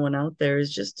everyone out there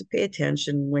is just to pay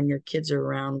attention when your kids are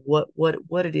around,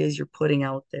 what it is you're putting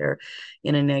out there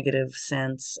in a negative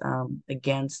sense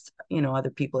against,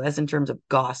 other people, as in terms of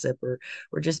gossip or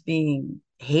just being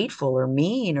hateful or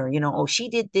mean or, oh, she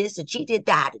did this and she did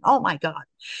that. And, oh my God,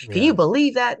 can you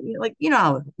believe that?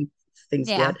 How things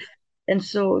get. And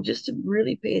so just to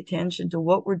really pay attention to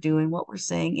what we're doing, what we're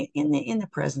saying in the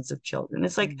presence of children.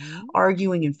 It's like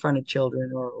arguing in front of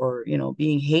children or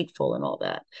being hateful and all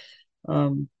that.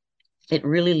 It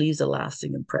really leaves a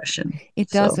lasting impression. It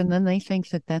does. And then they think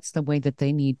that that's the way that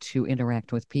they need to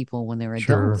interact with people when they're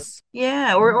Sure. adults.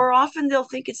 Yeah. Or often they'll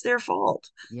think it's their fault.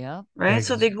 Yeah. Right.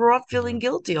 So they grow up feeling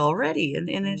guilty already. And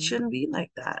it shouldn't be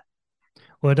like that.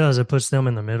 Well, it does. It puts them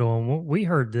in the middle. And we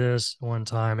heard this one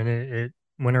time, and it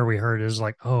whenever we heard it, it was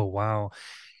like, oh, wow.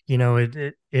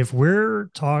 If we're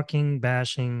talking,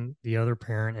 bashing the other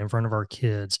parent in front of our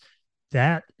kids,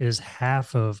 that is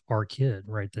half of our kid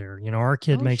right there. Our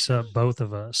kid makes up both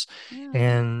of us. Yeah.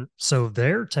 And so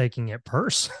they're taking it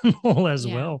personal as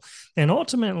well. And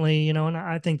ultimately, and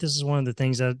I think this is one of the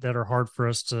things that are hard for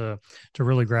us to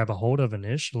really grab a hold of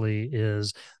initially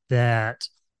is that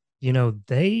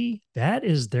that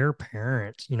is their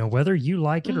parent, whether you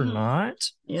like it or not,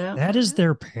 that is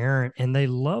their parent, and they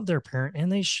love their parent,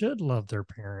 and they should love their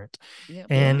parent.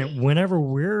 And whenever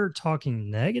we're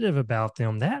talking negative about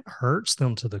them, that hurts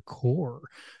them to the core,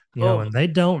 and they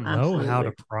don't know how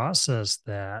to process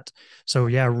that. So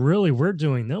really, we're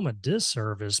doing them a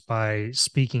disservice by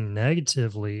speaking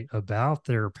negatively about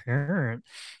their parent,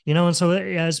 and so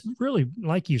it's really,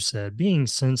 like you said, being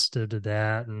sensitive to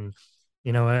that. And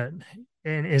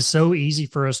it's so easy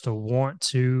for us to want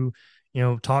to,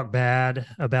 talk bad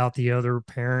about the other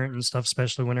parent and stuff,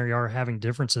 especially when you are having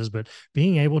differences. But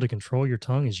being able to control your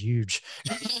tongue is huge.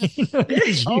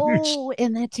 It's huge.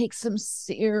 And that takes some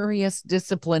serious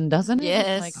discipline, doesn't it?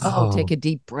 Yes. Like, take a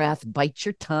deep breath, bite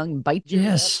your tongue, bite your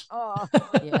yes.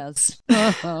 Yes.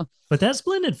 But that's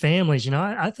blended families.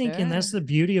 I think, and that's the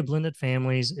beauty of blended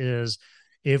families is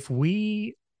if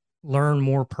we learn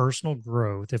more personal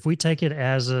growth, if we take it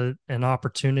as an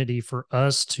opportunity for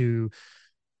us to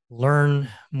learn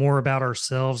more about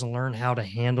ourselves and learn how to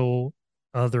handle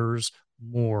others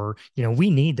more,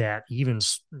 we need that even,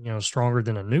 stronger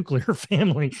than a nuclear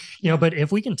family, but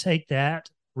if we can take that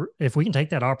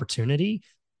opportunity,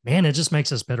 man, it just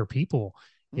makes us better people,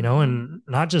 and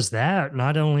not just that,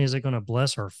 not only is it going to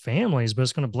bless our families, but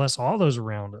it's going to bless all those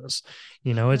around us.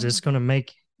 It's going to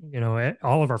make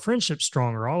all of our friendships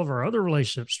stronger, all of our other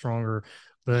relationships stronger.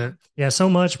 But so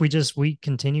much we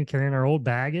continue carrying our old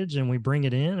baggage and we bring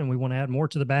it in and we want to add more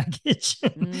to the baggage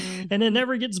and it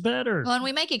never gets better. Well, and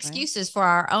we make excuses for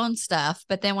our own stuff,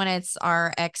 but then when it's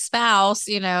our ex-spouse,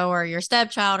 or your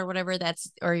stepchild or whatever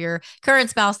or your current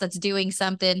spouse that's doing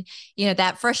something,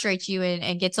 that frustrates you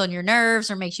and gets on your nerves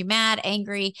or makes you mad,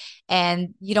 angry,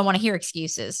 and you don't want to hear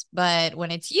excuses. But when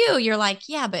it's you, you're like,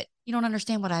 yeah, but you don't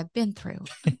understand what I've been through.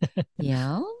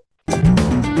 Yeah.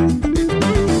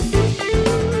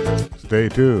 Stay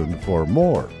tuned for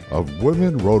more of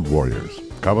Women Road Warriors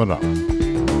coming up.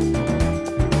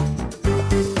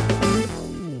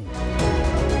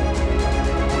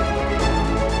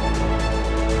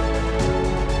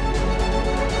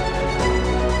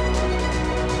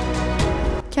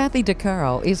 Kathy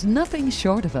Tuccaro is nothing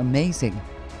short of amazing.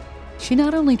 She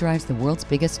not only drives the world's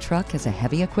biggest truck as a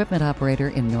heavy equipment operator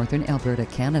in northern Alberta,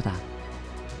 Canada.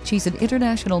 She's an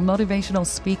international motivational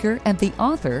speaker and the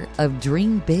author of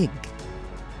Dream Big,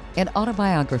 an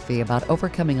autobiography about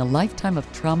overcoming a lifetime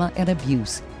of trauma and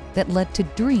abuse that led to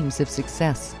dreams of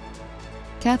success.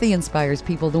 Kathy inspires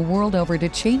people the world over to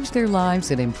change their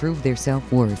lives and improve their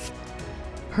self-worth.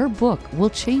 Her book will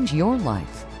change your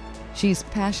life. She's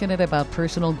passionate about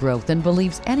personal growth and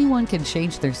believes anyone can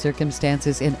change their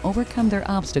circumstances and overcome their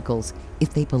obstacles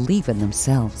if they believe in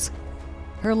themselves.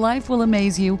 Her life will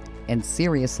amaze you and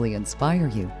seriously inspire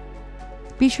you.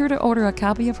 Be sure to order a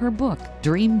copy of her book,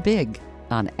 Dream Big,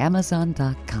 on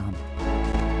Amazon.com.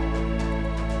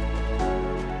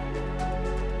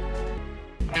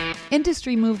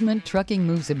 Industry movement Trucking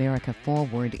Moves America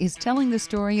Forward is telling the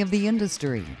story of the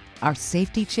industry, our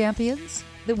safety champions,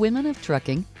 the women of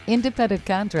trucking, independent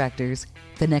contractors,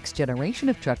 the next generation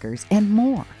of truckers, and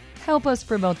more. Help us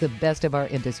promote the best of our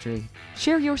industry.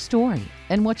 Share your story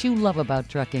and what you love about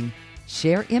trucking.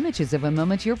 Share images of a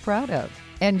moment you're proud of.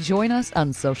 And join us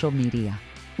on social media.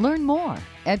 Learn more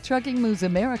at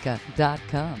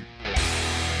truckingmovesamerica.com.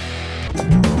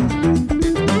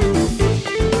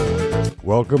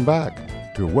 Welcome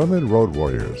back to Women Road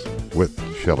Warriors with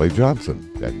Shelley Johnson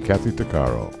and Kathy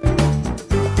Tuccaro.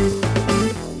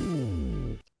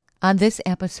 On this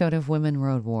episode of Women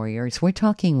Road Warriors, we're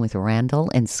talking with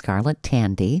Randall and Scarlett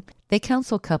Tandy. They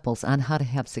counsel couples on how to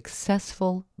have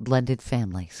successful blended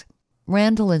families.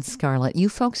 Randall and Scarlett, you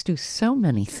folks do so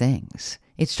many things.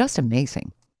 It's just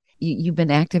amazing. You've been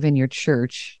active in your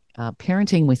church.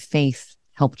 Parenting with Faith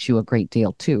helped you a great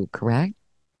deal too, correct?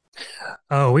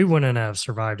 Oh, we wouldn't have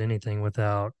survived anything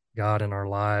without God in our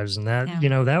lives. And that,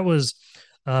 Yeah. that was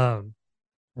um,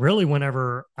 really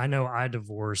whenever I know I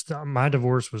divorced, my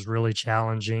divorce was really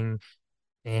challenging.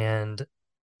 And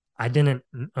I didn't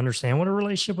understand what a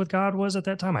relationship with God was at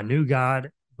that time. I knew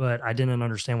God, but I didn't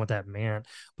understand what that meant.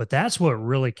 But that's what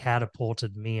really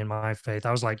catapulted me in my faith.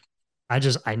 I was like,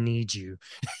 I need you.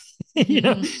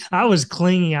 I was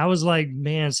clinging. I was like,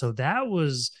 man, so that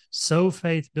was so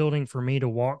faith building for me to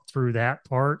walk through that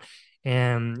part.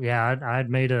 And yeah, I'd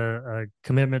made a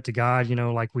commitment to God,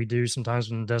 like we do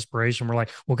sometimes in desperation. We're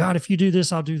like, well, God, if you do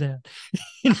this, I'll do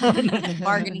that.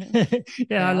 Bargaining.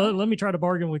 Yeah, let me try to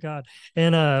bargain with God.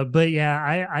 And but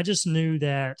yeah, I just knew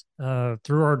that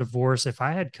through our divorce, if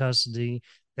I had custody,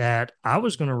 that I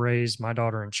was going to raise my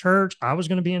daughter in church. I was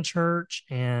going to be in church.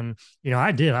 And,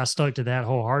 I did. I stuck to that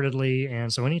wholeheartedly.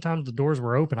 And so anytime the doors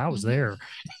were open, I was there.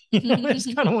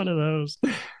 It's kind of one of those.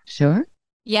 Sure.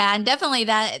 Yeah, and definitely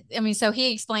that. I mean, so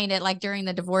he explained it like during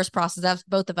the divorce process of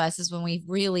both of us is when we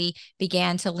really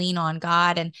began to lean on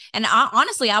God. And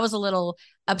honestly, I was a little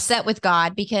upset with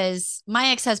God because my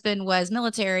ex-husband was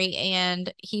military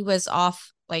and he was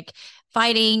off like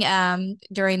fighting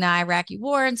during the Iraqi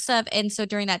war and stuff. And so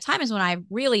during that time is when I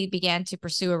really began to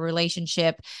pursue a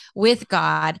relationship with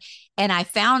God. And I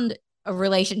found a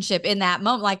relationship in that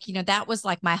moment. Like, that was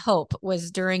like my hope was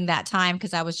during that time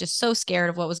because I was just so scared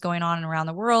of what was going on around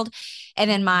the world. And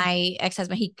then my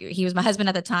ex-husband, he was my husband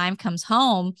at the time, comes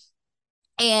home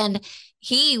and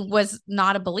he was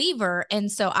not a believer.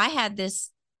 And so I had this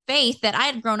faith that I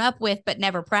had grown up with but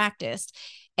never practiced.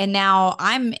 And now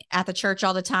I'm at the church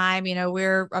all the time.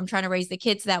 I'm trying to raise the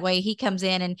kids that way. He comes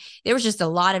in and there was just a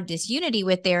lot of disunity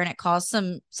with there and it caused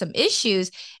some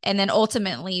issues. And then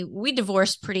ultimately we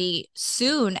divorced pretty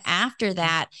soon after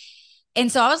that. And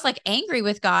so I was like angry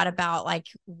with God about like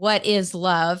what is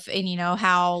love and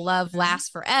how love lasts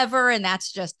forever and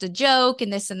that's just a joke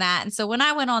and this and that. And so when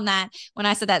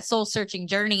I said that soul searching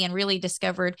journey and really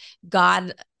discovered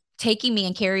God taking me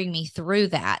and carrying me through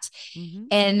that. Mm-hmm.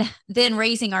 And then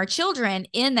raising our children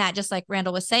in that, just like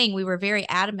Randall was saying, we were very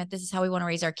adamant, this is how we want to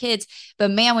raise our kids. But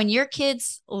man, when your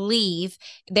kids leave,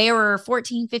 they were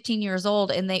 14, 15 years old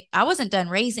and I wasn't done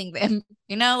raising them,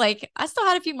 like I still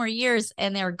had a few more years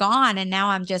and they were gone. And now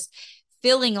I'm just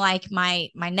feeling like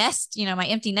my nest, my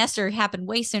empty nester happened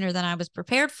way sooner than I was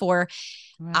prepared for.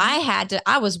 Right.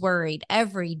 I was worried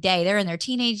every day. They're in their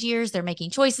teenage years. They're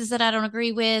making choices that I don't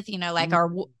agree with, like,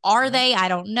 are they? I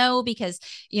don't know because,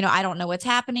 I don't know what's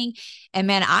happening. And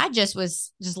man, I just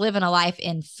was just living a life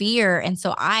in fear. And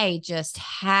so I just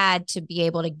had to be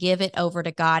able to give it over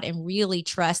to God and really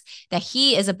trust that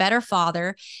he is a better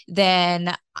father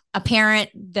than a parent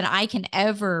than I can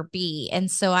ever be. And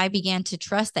so I began to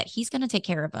trust that he's going to take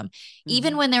care of them. Mm-hmm.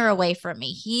 Even when they're away from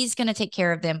me, he's going to take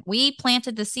care of them. We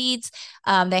planted the seeds.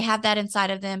 They have that inside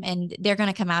of them and they're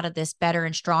going to come out of this better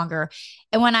and stronger.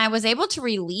 And when I was able to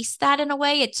release that in a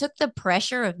way, it took the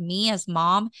pressure of me as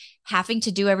mom having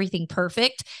to do everything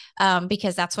perfect,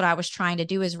 because that's what I was trying to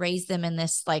do is raise them in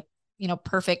this like,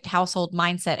 perfect household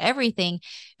mindset, everything.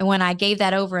 And when I gave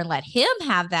that over and let him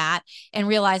have that and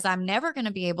realized I'm never going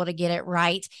to be able to get it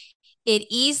right, it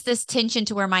eased this tension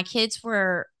to where my kids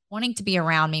were wanting to be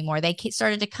around me more. They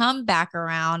started to come back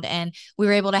around and we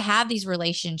were able to have these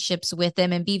relationships with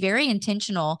them and be very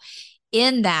intentional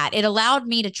in that. It allowed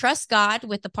me to trust God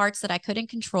with the parts that I couldn't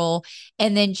control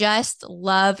and then just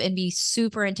love and be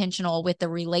super intentional with the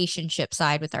relationship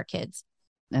side with our kids.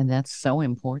 And that's so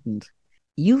important.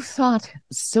 You thought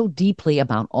so deeply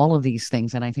about all of these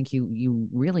things, and I think you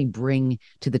really bring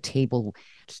to the table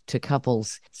to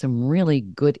couples some really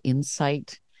good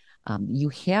insight. You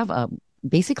have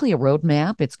basically a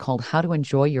roadmap. It's called How to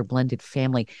Enjoy Your Blended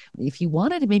Family. If you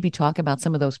wanted to maybe talk about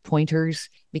some of those pointers,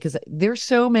 because there's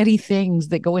so many things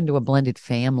that go into a blended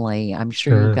family. I'm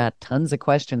sure you've got tons of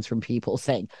questions from people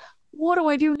saying, what do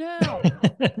I do now?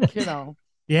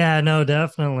 Yeah, no,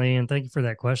 definitely. And thank you for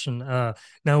that question.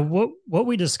 Now what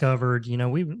we discovered,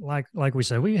 we like we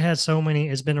said, we had so many,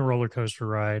 it's been a roller coaster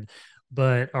ride,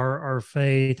 but our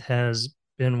faith has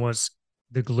been what's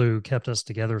the glue kept us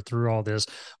together through all this.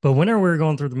 But whenever we were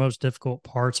going through the most difficult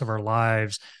parts of our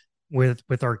lives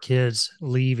with our kids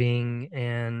leaving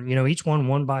and, each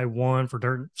one by one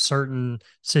for certain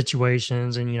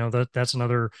situations. And, that's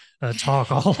another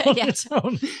talk all on its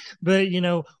own. But,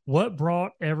 what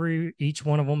brought each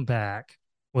one of them back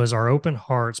was our open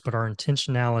hearts, but our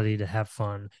intentionality to have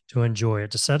fun, to enjoy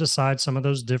it, to set aside some of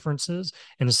those differences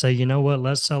and to say, you know what,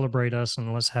 let's celebrate us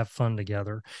and let's have fun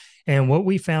together. And what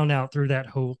we found out through that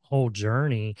whole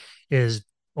journey is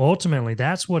ultimately,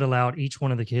 that's what allowed each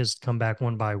one of the kids to come back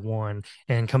one by one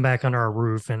and come back under our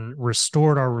roof and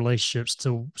restored our relationships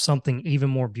to something even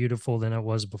more beautiful than it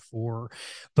was before.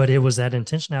 But it was that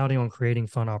intentionality on creating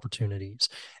fun opportunities.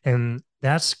 And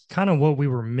that's kind of what we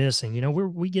were missing.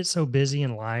 We get so busy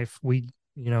in life.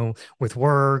 With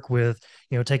work, with,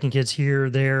 taking kids here,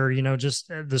 there, just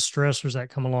the stressors that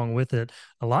come along with it.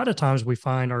 A lot of times we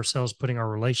find ourselves putting our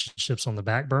relationships on the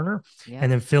back burner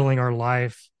and then filling our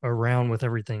life around with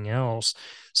everything else.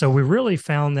 So we really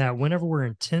found that whenever we're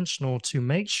intentional to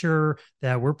make sure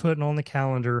that we're putting on the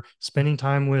calendar, spending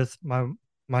time with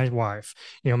my wife,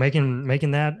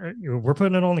 making that, we're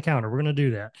putting it on the calendar. We're going to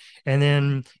do that. And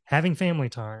then having family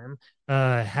time,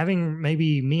 having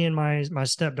maybe me and my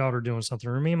stepdaughter doing something,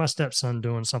 or me and my stepson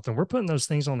doing something. We're putting those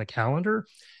things on the calendar.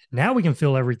 Now we can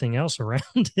feel everything else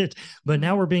around it. But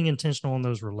now we're being intentional in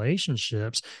those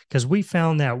relationships, because we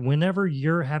found that whenever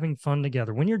you're having fun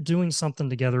together, when you're doing something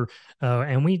together,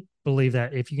 and we believe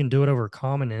that if you can do it over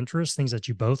common interests, things that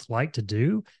you both like to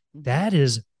do, that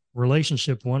is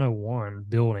relationship 101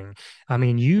 building. I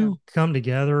mean, you come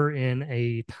together in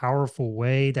a powerful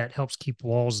way that helps keep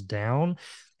walls down.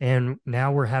 And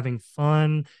now we're having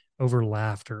fun over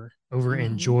laughter, over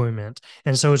enjoyment.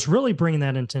 And so it's really bringing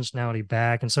that intentionality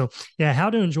back. And so, how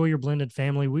to enjoy your blended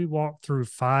family. We walk through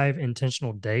 5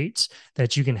 intentional dates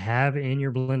that you can have in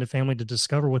your blended family to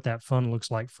discover what that fun looks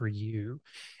like for you.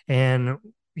 And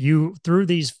through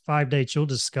these 5 dates, you'll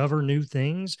discover new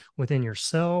things within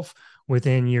yourself,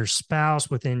 within your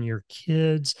spouse, within your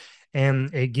kids.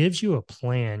 And it gives you a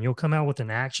plan. You'll come out with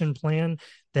an action plan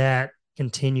that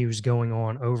continues going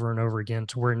on over and over again,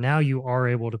 to where now you are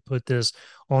able to put this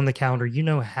on the calendar.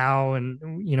 How, and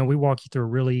we walk you through a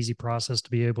really easy process to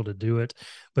be able to do it,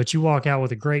 but you walk out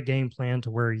with a great game plan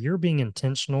to where you're being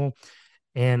intentional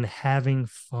and having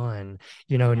fun.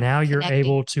 Now you're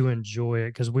able to enjoy it,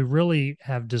 because we really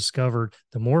have discovered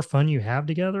the more fun you have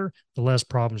together, the less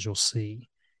problems you'll see.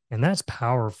 And that's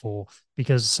powerful,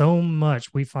 because so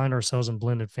much we find ourselves in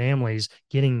blended families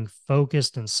getting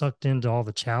focused and sucked into all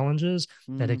the challenges,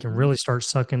 that it can really start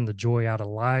sucking the joy out of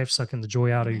life, sucking the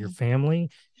joy out of your family.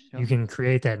 You can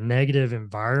create that negative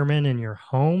environment in your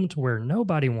home to where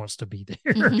nobody wants to be there.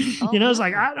 It's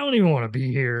like, I don't even want to be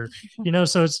here.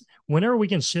 So it's whenever we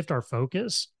can shift our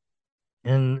focus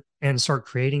and start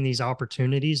creating these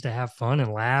opportunities to have fun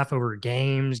and laugh over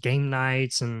games, game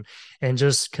nights, and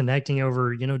just connecting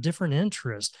over, different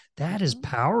interests. That is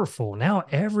powerful. Now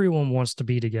everyone wants to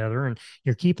be together, and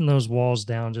you're keeping those walls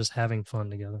down, just having fun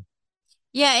together.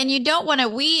 Yeah. And you don't want to,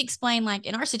 we explain, like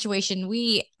in our situation,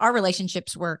 our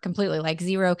relationships were completely like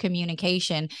zero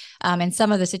communication, in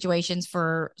some of the situations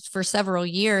for several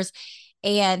years.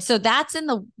 And so that's in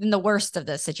the worst of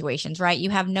the situations, right?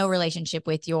 You have no relationship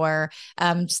with your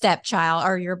stepchild,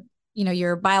 or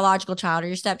your biological child, or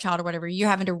your stepchild, or whatever. You're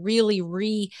having to really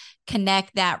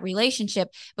reconnect that relationship.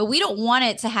 But we don't want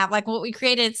it to have, like, what we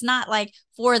created. It's not like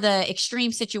for the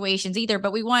extreme situations either,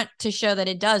 but we want to show that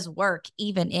it does work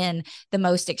even in the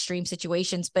most extreme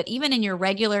situations. But even in your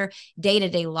regular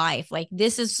day-to-day life, like,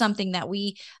 this is something that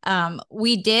we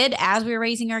did as we were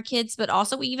raising our kids, but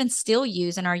also we even still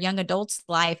use in our young adults'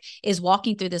 life, is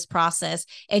walking through this process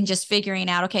and just figuring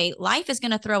out, okay, life is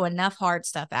going to throw enough hard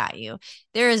stuff at you.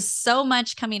 There is so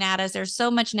much coming at us. There's so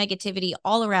much negativity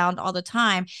all around all the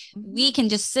time. We can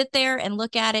just sit there and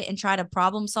look at it and try to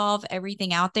problem solve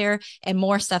everything out there, and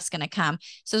more stuff's going to come.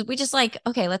 So we just like,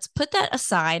 okay, let's put that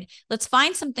aside. Let's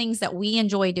find some things that we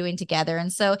enjoy doing together.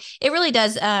 And so it really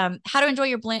does, how to enjoy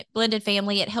your blended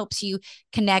family. It helps you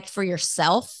connect for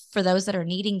yourself, for those that are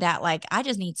needing that, like, I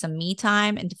just need some me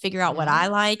time and to figure out what I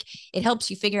like. It helps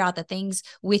you figure out the things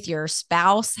with your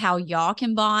spouse, how y'all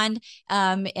can bond,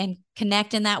 and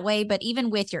connect in that way. But even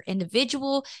with your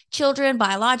individual children,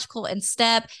 biological and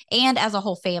step, and as a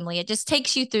whole family, it just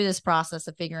takes you through this process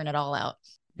of figuring it all out.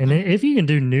 And if you can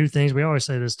do new things, we always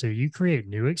say this too, you create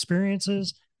new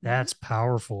experiences. That's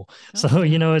powerful. So,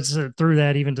 it's through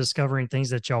that, even discovering things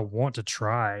that y'all want to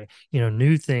try,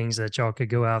 new things that y'all could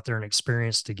go out there and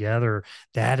experience together.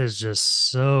 That is just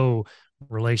so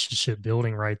relationship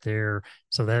building right there.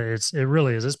 So that it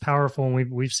really is. It's powerful.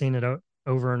 And we've seen it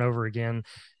over and over again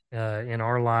in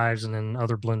our lives and in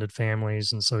other blended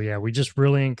families. And so, we just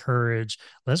really encourage,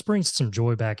 let's bring some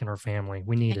joy back in our family.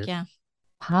 We need it. Yeah.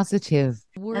 Positive.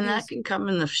 And that can come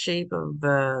in the shape of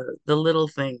the little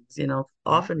things.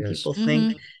 Often people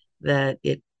think that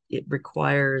it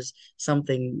requires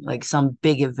something like some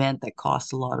big event that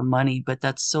costs a lot of money, but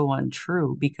that's so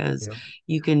untrue, because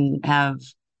you can have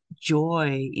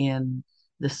joy in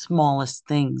the smallest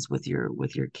things with your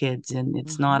kids, and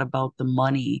it's not about the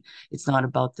money, it's not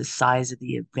about the size of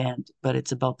the event, but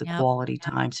it's about the quality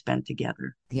time spent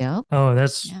together. Yeah. Oh,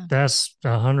 that's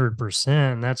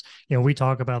 100%. That's, we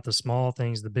talk about the small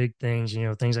things, the big things,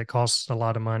 things that cost a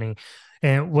lot of money.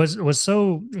 And what's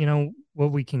so,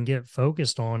 what we can get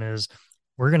focused on is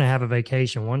we're going to have a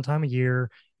vacation one time a year,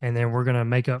 and then we're going to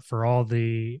make up for all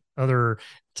the other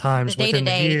times within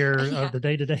the year of the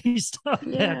day-to-day stuff.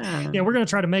 We're going to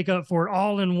try to make up for it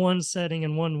all in one setting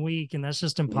in 1 week, and that's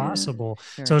just impossible.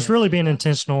 So it's really being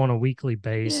intentional on a weekly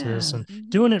basis and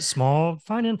doing it small,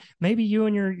 finding maybe you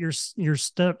and your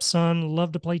stepson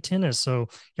love to play tennis. So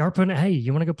y'all are putting, hey,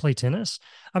 you want to go play tennis?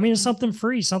 I mean, it's something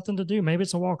free, something to do. Maybe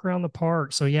it's a walk around the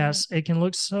park. So yes, it can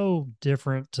look so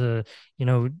different to,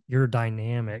 your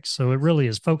dynamics. So it really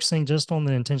is focusing just on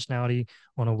the intentionality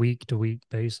on a week to week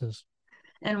basis.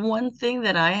 And one thing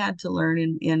that I had to learn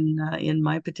in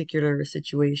my particular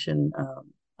situation,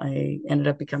 I ended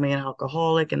up becoming an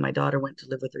alcoholic, and my daughter went to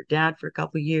live with her dad for a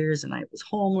couple of years, and I was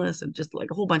homeless and just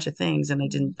like a whole bunch of things. And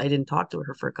I didn't talk to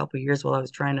her for a couple of years while I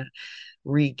was trying to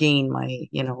regain my,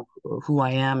 who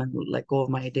I am and let go of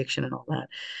my addiction and all that.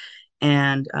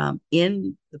 And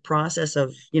in the process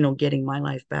of, getting my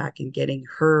life back and getting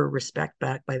her respect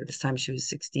back by this time she was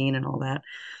 16 and all that,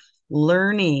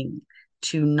 learning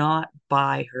to not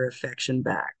buy her affection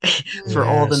back for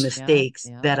all the mistakes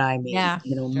that I made.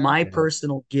 My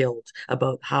personal guilt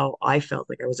about how I felt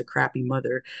like I was a crappy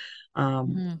mother.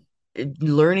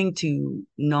 Learning to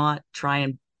not try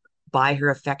and buy her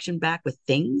affection back with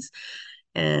things.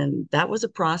 And that was a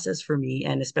process for me.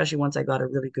 And especially once I got a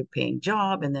really good paying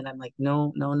job, and then I'm like,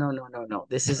 no,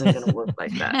 this isn't going to work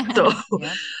like that. So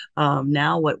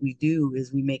now what we do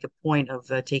is we make a point of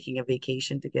taking a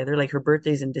vacation together. Like her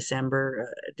birthday's in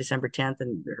December 10th,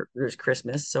 and there's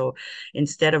Christmas. So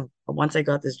once I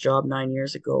got this job 9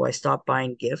 years ago, I stopped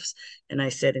buying gifts, and I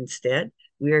said, instead,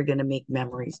 we are going to make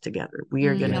memories together. We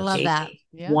are going to take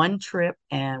one trip,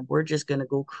 and we're just going to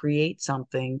go create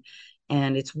something.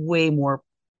 And it's way more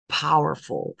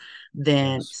powerful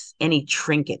than any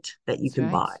trinket that you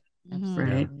can buy.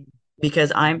 Right.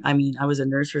 Because I was a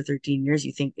nurse for 13 years.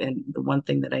 You think, and the one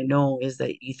thing that I know is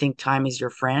that you think time is your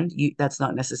friend. That's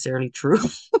not necessarily true.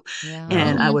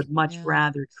 And I would much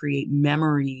rather create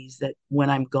memories that when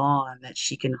I'm gone, that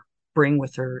she can bring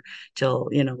with her till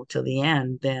the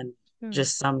end than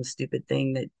just some stupid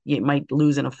thing that you might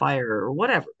lose in a fire or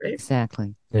whatever. Right?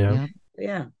 Exactly. Yeah.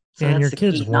 So and your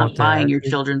kids want not buying your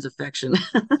children's affection.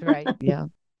 That's right. Yeah.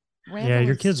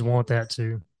 Your kids want that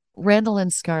too. Randall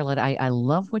and Scarlett, I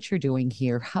love what you're doing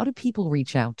here. How do people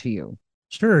reach out to you?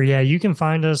 Sure. Yeah. You can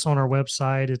find us on our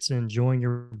website. It's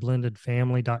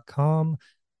enjoyingyourblendedfamily.com.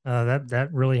 That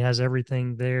really has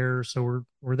everything there. So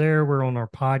we're there. We're on our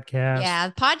podcast. Yeah,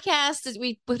 the podcast is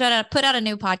we put out a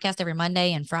new podcast every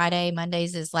Monday and Friday.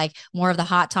 Mondays is like more of the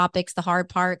hot topics, the hard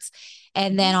parts.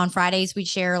 And then on Fridays, we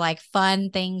share like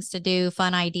fun things to do,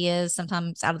 fun ideas,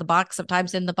 sometimes out of the box,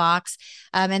 sometimes in the box.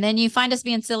 And then you find us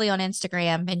being silly on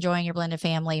Instagram, enjoying your blended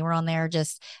family. We're on there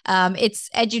just, it's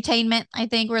edutainment. I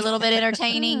think we're a little bit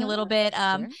entertaining, a little bit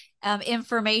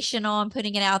informational, and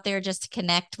putting it out there just to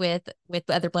connect with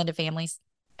other blended families.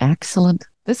 Excellent.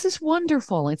 This is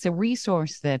wonderful. It's a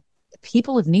resource that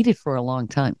people have needed for a long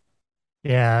time.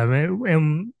 Yeah.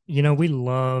 And we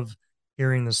love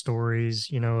hearing the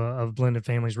stories, of blended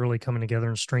families really coming together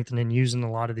and strengthening, using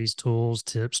a lot of these tools,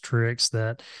 tips, tricks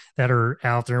that are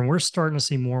out there. And we're starting to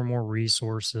see more and more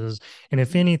resources. And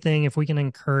if anything, if we can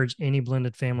encourage any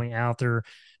blended family out there,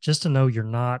 just to know you're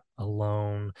not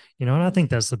alone, and I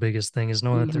think that's the biggest thing, is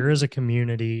knowing that there is a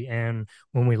community. And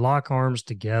when we lock arms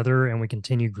together and we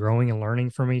continue growing and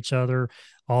learning from each other,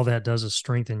 all that does is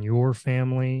strengthen your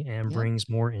family and brings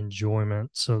more enjoyment.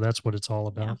 So that's what it's all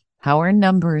about. Yeah. Power in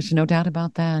numbers, no doubt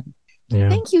about that. Yeah.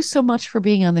 Thank you so much for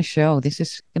being on the show. This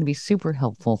is going to be super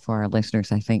helpful for our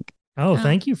listeners, I think. Oh,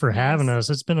 thank you for having us.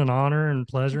 It's been an honor and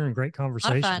pleasure and great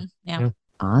conversation. A lot of fun. Yeah.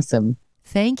 Awesome.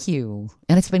 Thank you.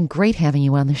 And it's been great having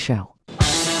you on the show.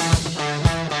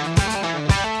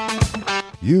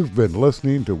 You've been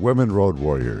listening to Women Road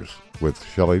Warriors with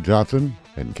Shelley Johnson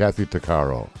and Kathy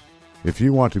Tuccaro. If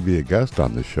you want to be a guest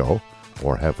on the show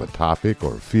or have a topic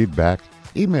or feedback,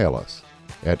 email us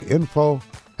at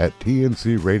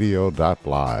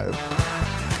info@tncradio.live.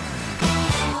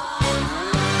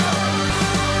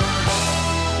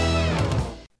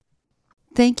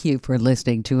 Thank you for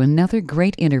listening to another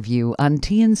great interview on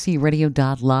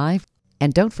tncradio.live.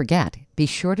 And don't forget, be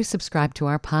sure to subscribe to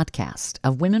our podcast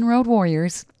of Women Road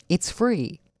Warriors. It's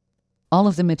free. All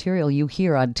of the material you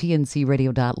hear on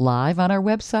tncradio.live, on our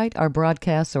website, our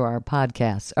broadcasts, or our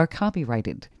podcasts are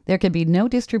copyrighted. There can be no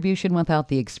distribution without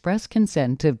the express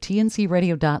consent of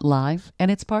TNCRadio.live and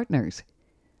its partners.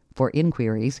 For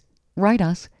inquiries, write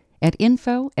us at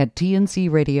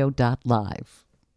info@tncradio.live.